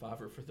found on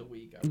Fiverr for the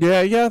week. I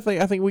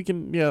think we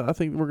can. Yeah, I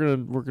think we're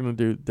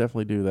gonna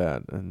definitely do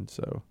that. And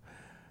so,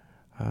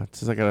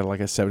 since I got a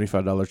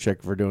 $75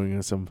 check for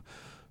doing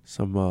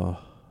some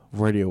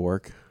radio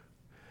work,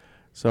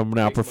 so I'm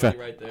now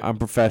I'm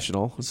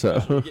professional.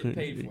 So you're getting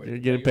paid for it. You're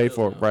getting paid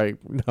for it, right?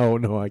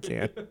 No, I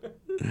can't.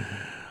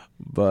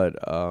 But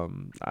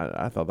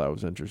I thought that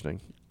was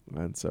interesting,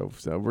 and so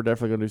we're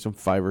definitely gonna do some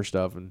Fiverr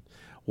stuff and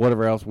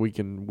whatever else we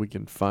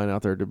can find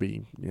out there to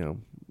be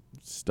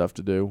stuff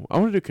to do. I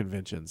want to do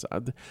conventions.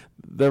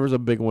 There was a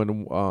big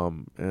one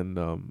in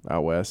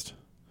out west,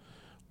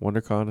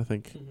 WonderCon, I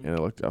think, and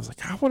I was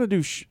like, I want to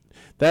do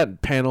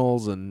that,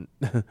 panels and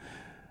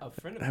a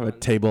friend of have mine, a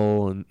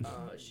table and.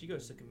 She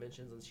goes to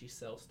conventions and she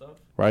sells stuff.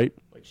 Right.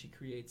 Like she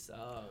creates.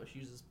 She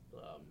uses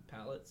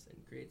palettes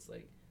and creates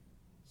like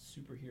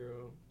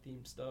superhero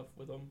themed stuff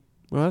with them.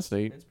 Well, that's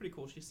neat. And it's pretty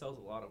cool. She sells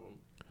a lot of them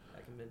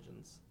at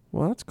conventions.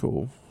 Well, that's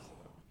cool.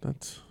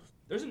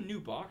 There's a new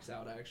box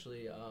out,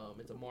 actually.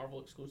 It's a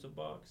Marvel exclusive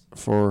box.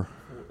 For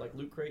like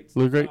loot crates.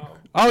 Loot crate?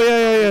 Oh,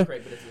 yeah. Loot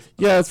crate, but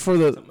it's for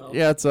the...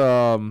 Yeah, it's...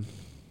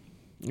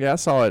 Yeah, I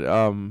saw it.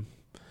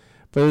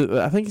 But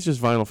I think it's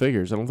just vinyl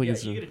figures. I don't think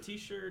it's... you get a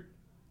t-shirt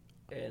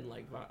and,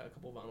 like, a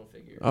couple vinyl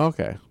figures. Oh,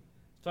 okay.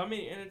 So, I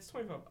mean, and it's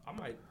 $25. I'm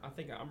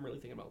really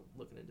thinking about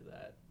looking into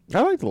that.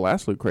 I like the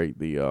last loot crate,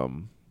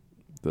 the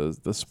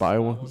spy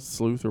one,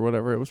 sleuth or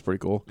whatever. It was pretty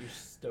cool. You're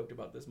stoked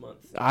about this month?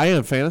 I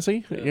am.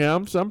 Fantasy. Yeah,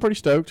 I'm pretty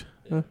stoked.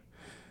 Yeah.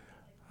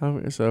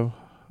 So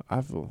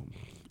I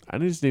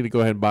just need to go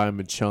ahead and buy them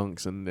in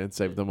chunks and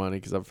save the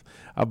money because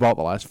I bought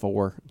the last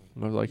 4.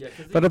 I was like,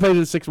 but I paid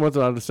it 6 months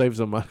and I'd have saved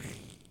some money.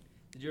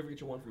 Did you ever get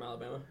your one from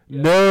Alabama?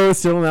 Yeah. No,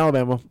 still in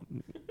Alabama.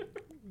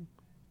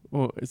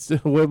 Well, it's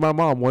with my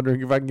mom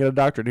wondering if I can get a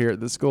doctorate here at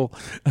this school.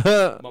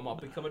 Mom, I'll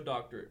become a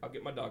doctorate. I'll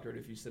get my doctorate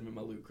if you send me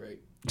my loot crate.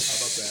 How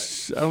about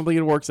that? I don't think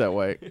it works that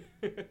way.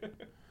 I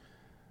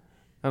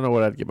don't know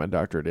what I'd get my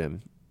doctorate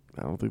in.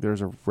 I don't think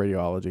there's a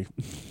radiology.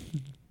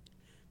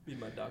 Be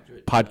my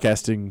doctorate.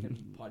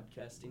 Podcasting.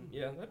 Podcasting.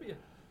 Yeah, that'd be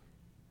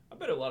I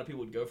bet a lot of people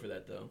would go for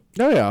that, though.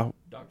 Oh, yeah.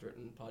 Doctorate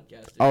in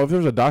podcasting. Oh, if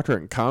there's a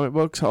doctorate in comic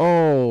books,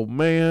 oh,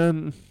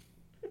 man.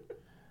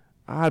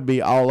 I'd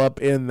be all up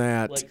in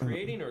that. Like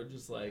creating or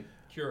just like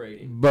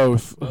curating?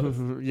 Both.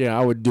 Yeah,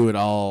 I would do it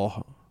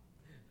all.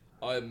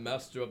 I am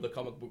master of the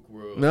comic book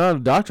world. No,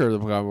 doctor of the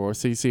comic book.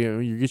 See,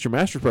 you get your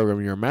master's program,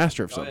 you're a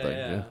master of something.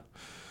 Yeah.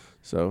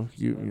 So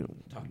you know.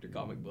 Dr.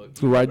 Comic Book.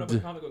 Who write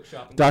comic book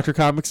shop Dr.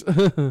 Comics?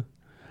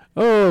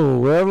 Oh,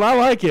 well, I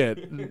like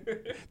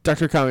it.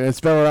 Dr. Comics. And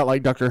spell it out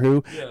like Doctor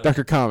Who. Yeah.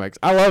 Dr. Comics.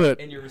 I love it.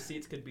 And your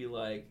receipts could be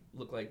like,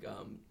 look like,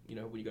 you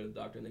know, when you go to the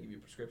doctor and they give you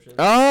a prescription.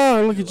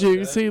 Oh, look at like you.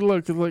 that. See,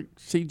 look,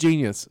 see,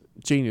 genius.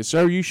 Genius.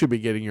 So you should be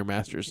getting your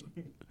master's.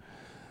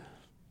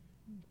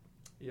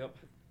 Yep.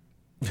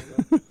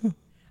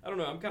 I don't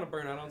know. I'm kind of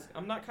burnt out on.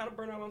 I'm not kind of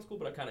burnt out on school,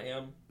 but I kind of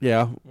am.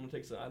 Yeah. I'm gonna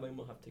take some. I think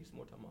we'll have to take some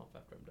more time off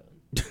after I'm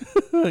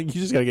done. You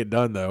just got to get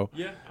done, though.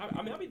 Yeah.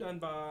 I mean, I'll be done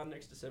by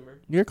next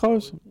December. You're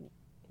close.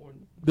 Or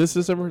This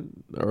December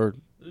or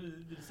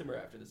the December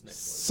after this next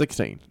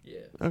 16? one. Yeah.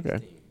 Okay.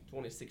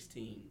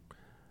 2016.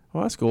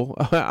 Well, that's cool.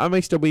 I may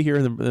still be here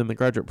in the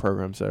graduate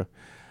program, so.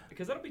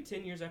 Because that'll be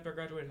 10 years after I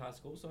graduated high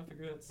school, so I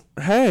figure that's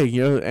Hey,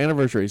 you know,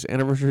 anniversaries.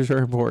 Anniversaries are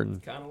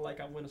important. kind of like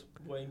I went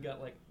away and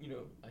got, like, you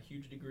know, a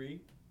huge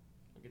degree,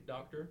 like a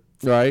doctor.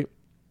 Right?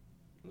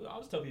 I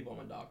always tell people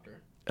I'm a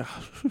doctor.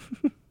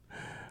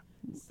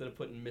 Instead of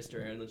putting Mr.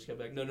 Aaron Lynch Kelly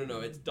back, no,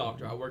 it's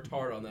doctor. I worked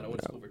hard on that. I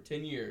went to school for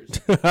 10 years.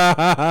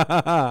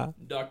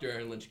 Dr.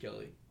 Aaron Lynch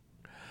Kelly.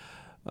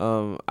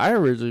 I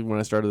originally, when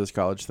I started this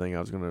college thing, I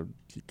was going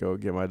to go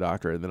get my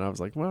doctorate. And then I was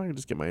like, well, I can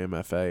just get my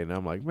MFA. And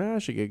I'm like, man, I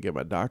should get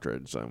my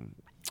doctorate. So,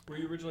 Were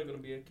you originally going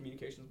to be a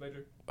communications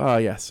major?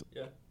 Yes.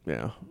 Yeah.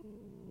 Yeah.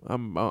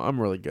 I'm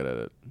really good at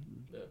it.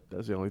 Yeah.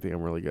 That's the only thing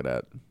I'm really good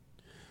at.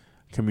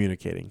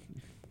 Communicating.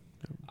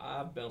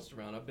 I've bounced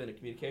around. I've been a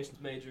communications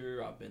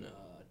major. I've been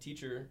a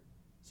teacher,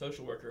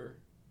 social worker,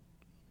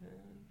 and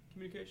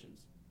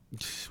communications.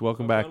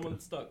 Welcome I'm back. the one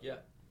that stuck. Yeah.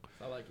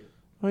 I like it.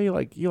 Well, you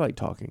like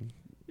talking.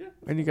 Yeah.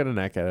 And you got a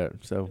knack at it.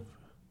 So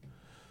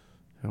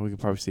and we could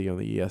probably see you on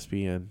the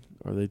ESPN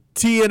or the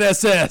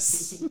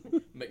TNSS.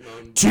 Make my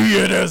own.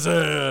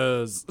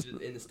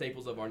 TNSS. In the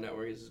staples of our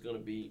network is going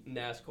to be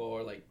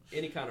NASCAR, like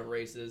any kind of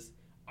races.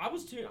 I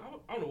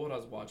don't know what I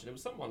was watching. It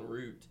was something on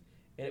Root,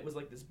 and it was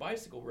like this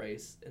bicycle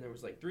race, and there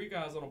was like three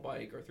guys on a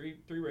bike or three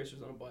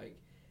racers on a bike,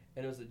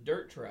 and it was a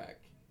dirt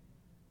track,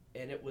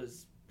 and it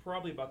was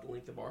probably about the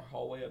length of our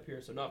hallway up here,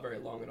 so not very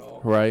long at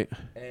all. Right.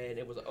 And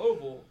it was an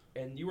oval,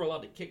 and you were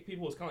allowed to kick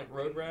people. It was kind of like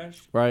road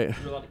rash. Right. You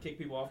were allowed to kick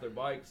people off their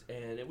bikes,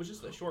 and it was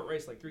just a short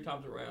race, like 3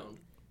 times around.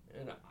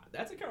 And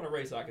that's the kind of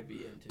race I could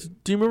be into.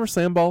 Do you remember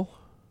Slam Ball?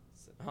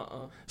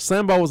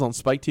 Slam Ball was on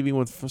Spike TV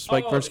when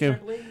Spike first came.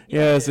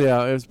 Yeah.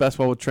 It was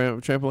basketball with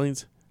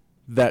trampolines.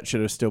 That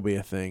should have still be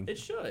a thing. It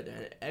should.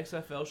 And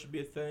XFL should be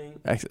a thing.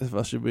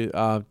 XFL should be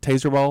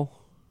Taser Ball.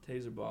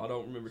 Taser Ball. I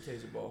don't remember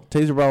Taser Ball.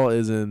 Taser Ball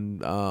is in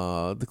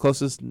the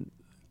closest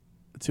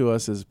to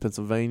us is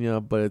Pennsylvania,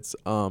 but it's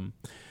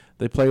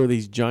they play with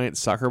these giant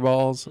soccer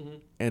balls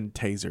and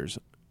tasers.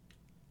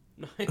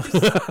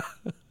 Nice.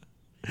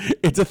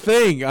 It's a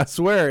thing, I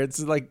swear. It's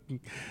like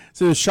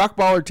so the shock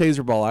ball or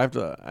taser ball. I have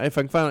to if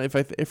I can find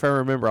if I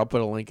remember, I'll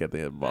put a link at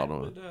the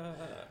bottom.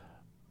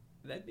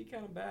 That'd be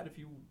kind of bad if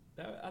you.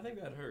 I think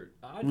that'd hurt.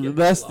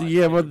 That's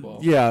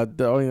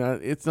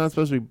it's not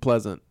supposed to be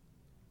pleasant.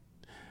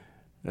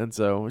 And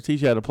so we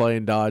teach you how to play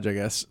and dodge, I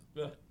guess.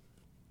 Yeah.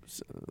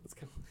 So,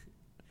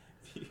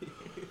 if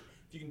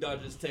you can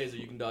dodge this taser,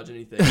 you can dodge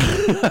anything.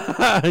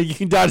 You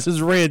can dodge this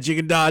wrench. You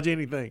can dodge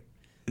anything.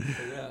 So,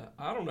 yeah,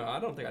 I don't know. I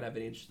don't think I'd have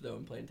any interest though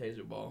in playing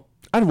taser ball.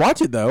 I'd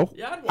watch it though.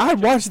 Yeah,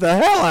 I'd watch the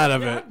hell out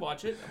of it. I'd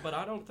watch it, but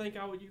I don't think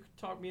I would. You could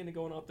talk me into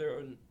going out there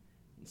and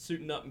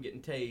suiting up and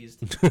getting tased.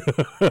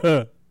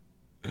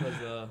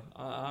 Because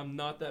I'm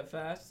not that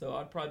fast, so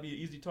I'd probably be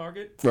an easy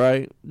target.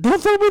 Right.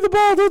 Don't throw me the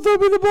ball. Don't throw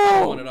me the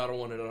ball. I don't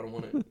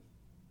want it.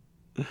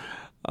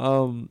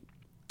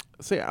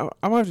 See, I'm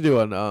gonna have to do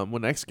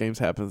when X Games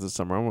happens this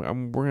summer.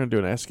 We're gonna do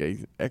an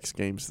X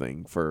Games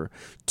thing for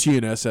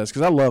TNSS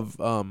because I love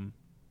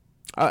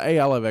I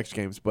love X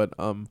Games, but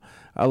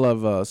I love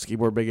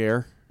skateboard big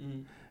air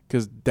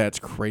because that's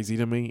crazy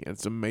to me.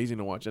 It's amazing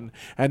to watch, and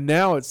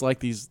now it's like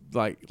these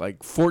like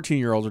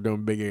 14-year-olds are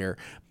doing big air.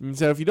 And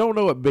so if you don't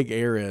know what big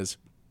air is,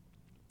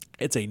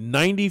 it's a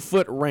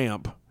 90-foot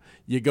ramp.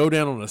 You go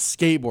down on a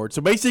skateboard.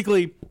 So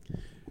basically,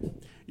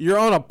 you're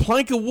on a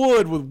plank of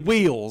wood with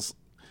wheels.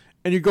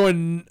 And you're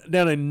going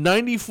down a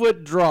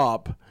 90-foot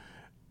drop,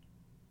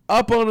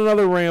 up on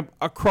another ramp,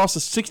 across a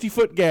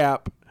 60-foot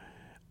gap,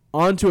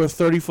 onto a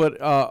 30-foot,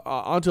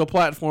 onto a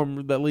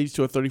platform that leads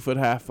to a 30-foot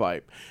half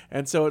pipe.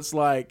 And so it's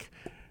like,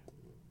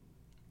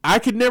 I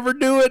could never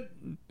do it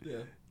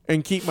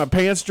and keep my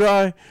pants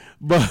dry,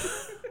 but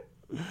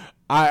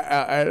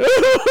I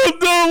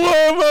no, what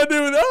am I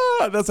doing?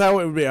 Ah, that's how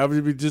it would be. I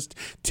would be just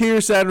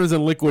tears, sadness,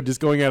 and liquid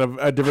just going out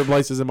of different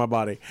places in my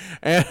body,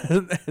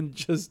 and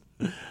just.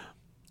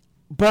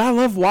 But I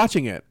love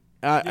watching it.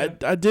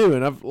 I do,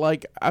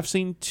 and I've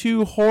seen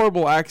 2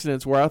 horrible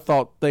accidents where I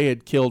thought they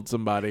had killed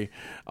somebody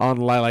on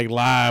like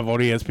live on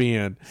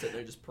ESPN. Sitting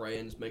there just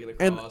praying, just making the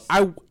cross.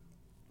 And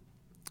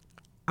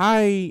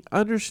I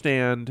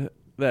understand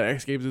that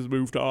X Games has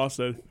moved to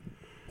Austin.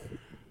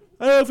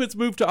 I don't know if it's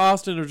moved to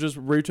Austin or just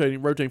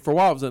rotating. For a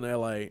while, it was in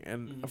LA,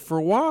 and for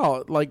a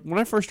while, like when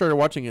I first started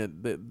watching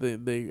it,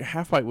 the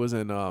half pipe was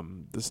in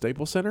the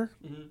Staples Center.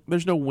 Mm-hmm.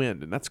 There's no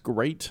wind, and that's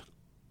great.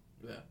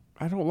 Yeah.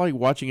 I don't like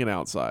watching it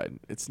outside.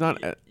 It's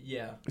not.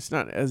 Yeah. It's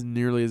not as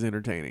nearly as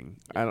entertaining.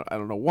 I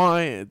don't know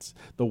why. It's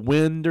the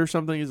wind or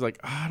something. Is like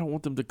I don't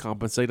want them to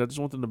compensate. I just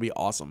want them to be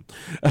awesome.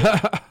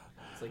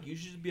 It's like you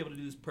should just be able to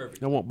do this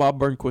perfectly. I want Bob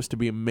Burnquist to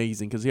be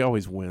amazing because he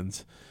always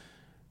wins.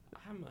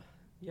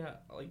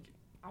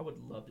 I would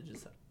love to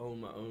just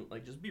own my own,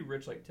 like just be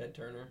rich like Ted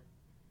Turner,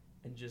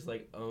 and just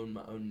like own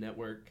my own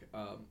network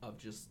of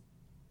just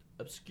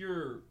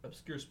obscure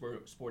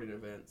sporting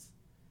events,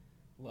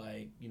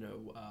 like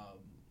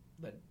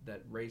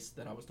that race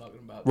that I was talking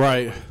about,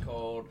 right? It's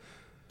called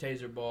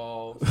Taser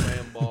Ball,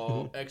 Slam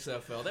Ball,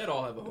 XFL. They'd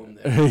all have a home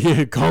there.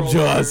 Yeah, come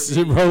to us,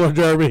 roller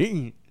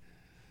derby.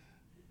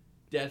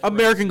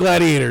 American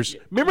Gladiators.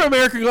 Yeah. Remember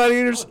American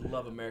Gladiators? I would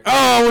love American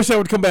Gladiators. I wish that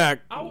would come back.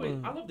 I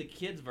love the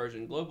kids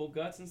version, Global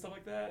Guts and stuff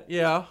like that.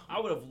 Yeah.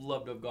 I would have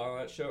loved to have gone on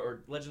that show,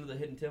 or Legend of the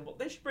Hidden Temple.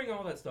 They should bring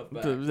all that stuff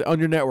back. On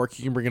your network,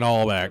 you can bring it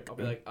all back. I'll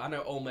be like, I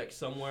know Olmec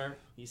somewhere.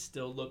 He's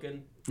still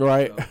looking.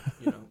 Right.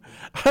 So,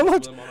 I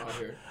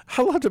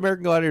loved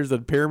American Gladiators, the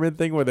pyramid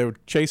thing where they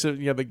would chase it.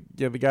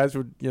 The guys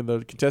would,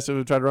 the contestants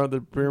would try to run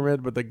the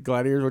pyramid, but the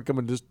gladiators would come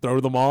and just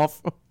throw them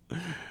off.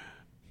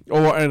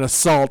 Or an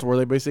assault where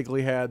they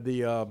basically had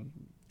the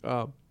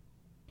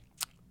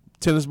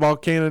tennis ball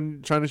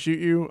cannon trying to shoot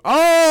you.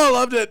 Oh, I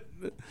loved it.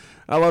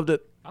 I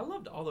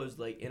loved all those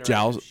like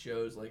interactive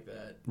shows like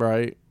that.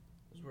 Right.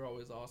 Those were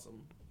always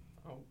awesome.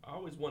 I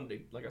always wanted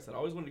to, like I said,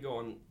 to go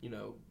on,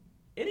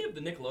 any of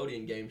the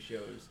Nickelodeon game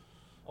shows.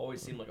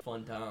 Always seemed like a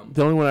fun time.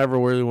 The only one I ever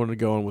really wanted to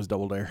go on was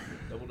Double Dare.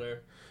 Double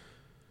Dare.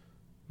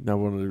 I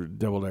wanted to do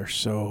Double Dare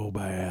so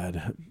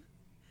bad.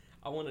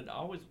 I always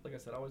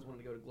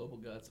wanted to go to Global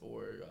Guts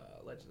or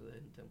Legend of the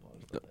Hidden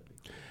Temple.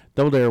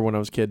 Double Dare, when I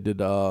was a kid, did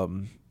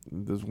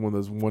there's one of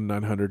those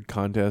 1-900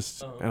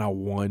 contests, and I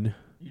won.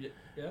 You did?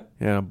 Yeah?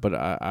 Yeah, but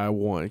I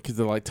won because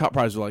the top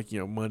prize was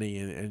money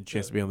and a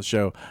chance to be on the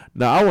show.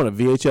 No, I won a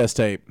VHS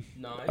tape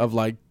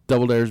of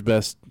Double Dare's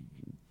best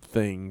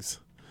things.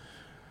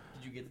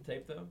 Did you get the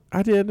tape though?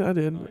 I did,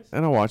 nice.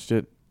 And I watched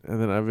it,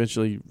 and then I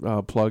eventually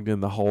plugged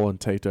in the hole and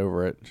taped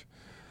over it.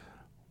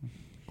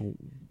 And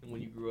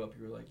when you grew up,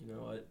 you were like, you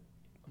know what?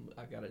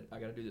 I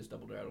gotta do this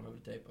Double Dare. I don't have a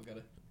tape. I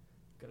gotta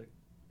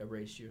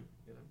erase you.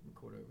 Gotta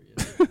record over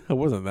you. I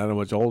wasn't that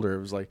much older. It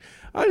was like,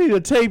 I need a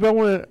tape.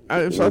 So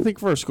I think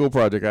for a school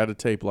project, I had to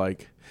tape I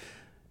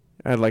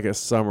had a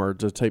summer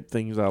to tape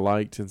things I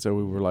liked, and so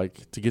we were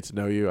to get to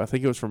know you. I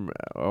think it was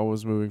I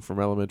was moving from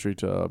elementary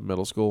to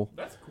middle school.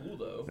 That's cool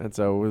though. And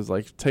so it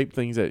was tape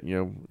things that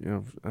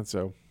and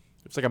so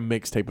it's like a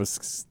mixtape of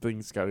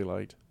things Scotty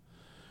liked.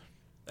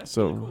 That's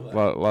so really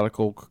cool, a lot of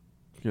cool,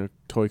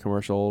 toy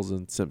commercials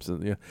and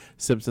Simpsons. Yeah,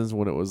 Simpsons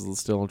when it was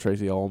still on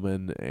Tracy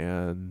Ullman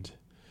and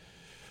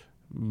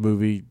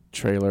movie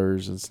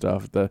trailers and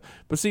stuff. But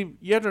see,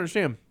 you have to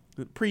understand,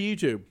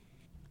 pre-YouTube.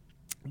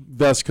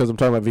 That's because I'm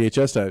talking about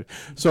VHS tape.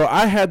 So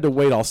I had to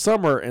wait all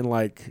summer and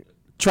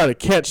try to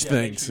catch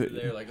things. Make sure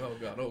you're there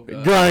oh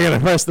god. I gotta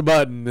press the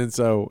button, and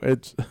so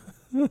it's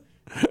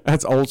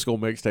that's old school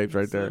mixtapes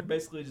right there. They're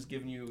basically just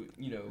giving you,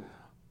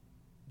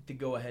 to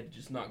go ahead and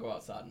just not go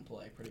outside and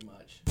play, pretty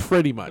much.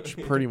 Pretty much.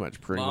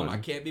 Mom, I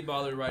can't be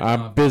bothered right now.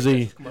 I'm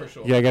busy.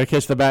 Yeah, I gotta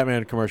catch the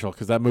Batman commercial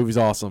because that movie's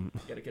awesome.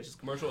 Gotta catch this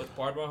commercial. It's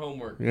part of my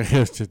homework.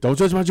 Don't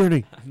judge my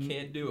journey. I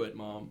can't do it,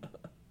 Mom.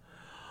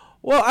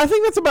 Well, I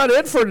think that's about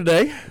it for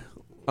today.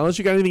 Unless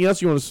you got anything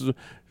else you want to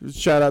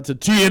shout out to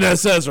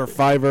TNSS or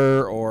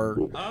Fiverr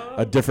or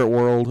A Different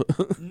World.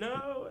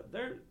 No,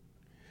 they're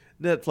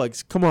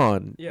Netflix. Come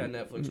on. Yeah,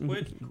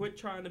 Netflix. Quit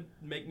trying to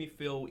make me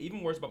feel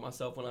even worse about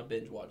myself when I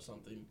binge watch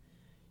something.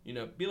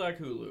 Be like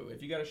Hulu.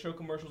 If you got to show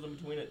commercials in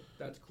between it,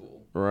 that's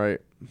cool. Right.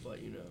 But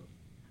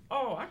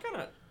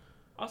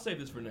I'll save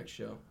this for next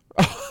show.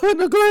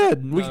 No, go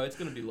ahead. No, it's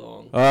gonna be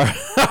long.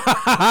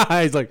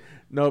 He's like,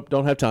 nope,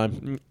 don't have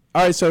time.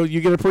 All right, so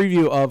you get a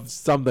preview of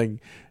something,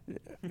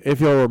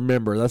 if you'll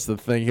remember. That's the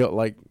thing. He'll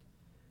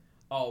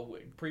Oh,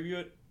 wait, preview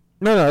it?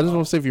 No, I just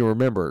want to see if you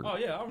remember. Oh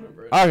yeah, I'll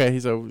remember it. Okay,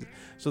 so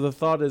the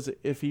thought is,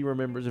 if I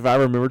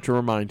remember to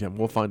remind him,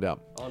 we'll find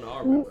out. Oh no,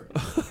 I'll remember.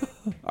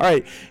 All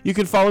right, you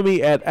can follow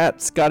me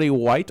at Scotty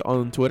White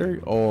on Twitter,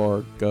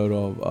 or go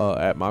to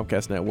at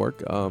Mopcast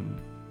Network.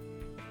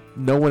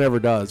 No one ever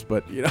does,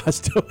 but I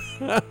still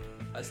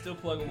I still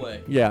plug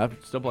away. Yeah,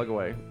 still plug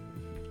away.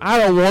 I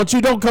don't want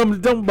you.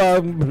 Don't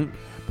bug me.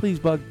 Please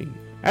bug me.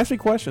 Ask me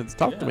questions.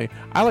 Talk to me.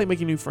 I like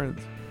making new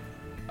friends.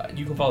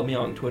 You can follow me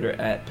on Twitter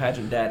at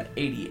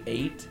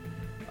PageantDad88.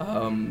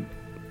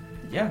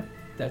 Yeah,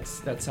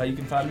 that's how you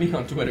can find me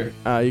on Twitter.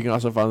 You can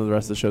also find the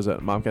rest of the shows at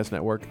Mopcast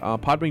Network.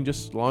 Podbean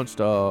just launched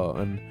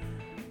an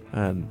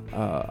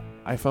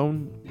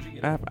iPhone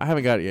app. I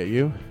haven't got it yet.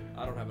 You?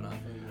 I don't have an iPhone.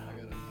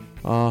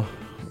 I got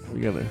it.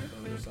 You got it.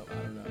 I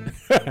don't know.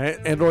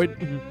 Android?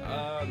 No,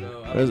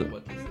 I don't know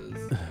what this is.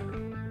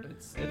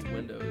 It's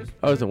Windows.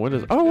 Oh, it's a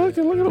Windows. Oh, look at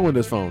the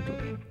Windows phone.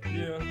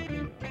 Yeah,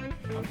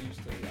 I'm used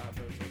to the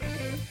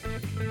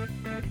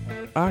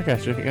iPhone. I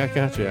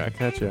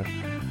got you.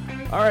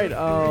 All right,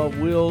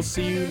 we'll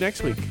see you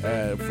next week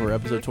for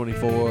episode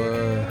 24.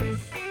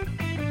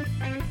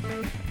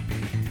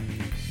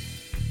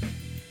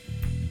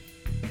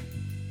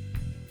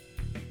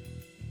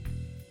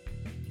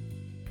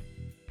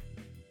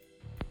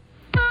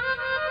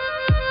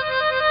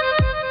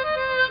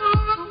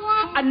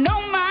 I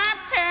know my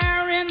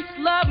parents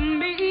love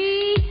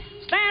me,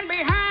 stand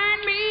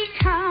behind me,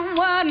 come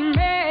what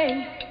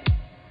may.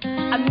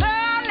 I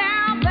know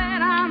now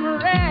that I'm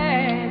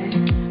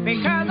ready,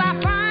 because I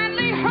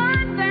finally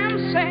heard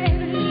them say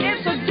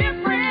it's a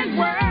different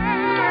world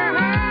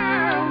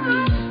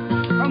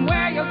from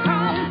where you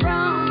come from.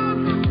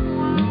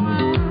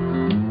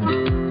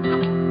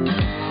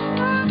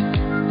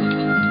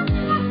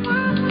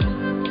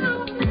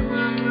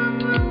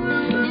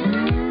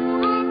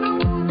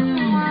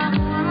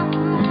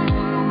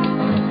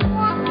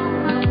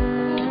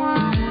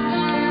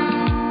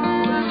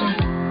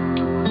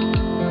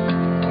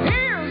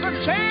 Here's a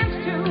chance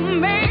to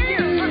make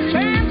it,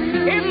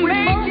 if we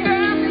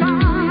focus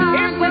on,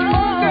 if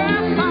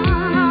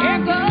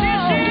the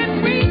decisions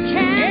we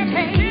can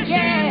take,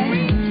 yeah.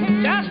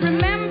 Just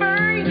remember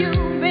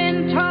you've been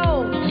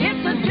told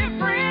it's a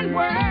different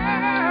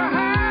world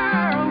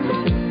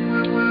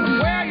from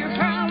where you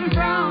come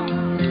from.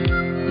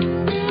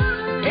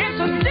 It's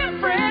a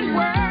different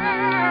world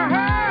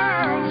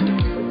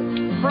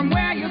from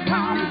where you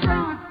come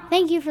from.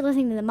 Thank you for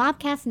listening to the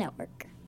Mopcast Network.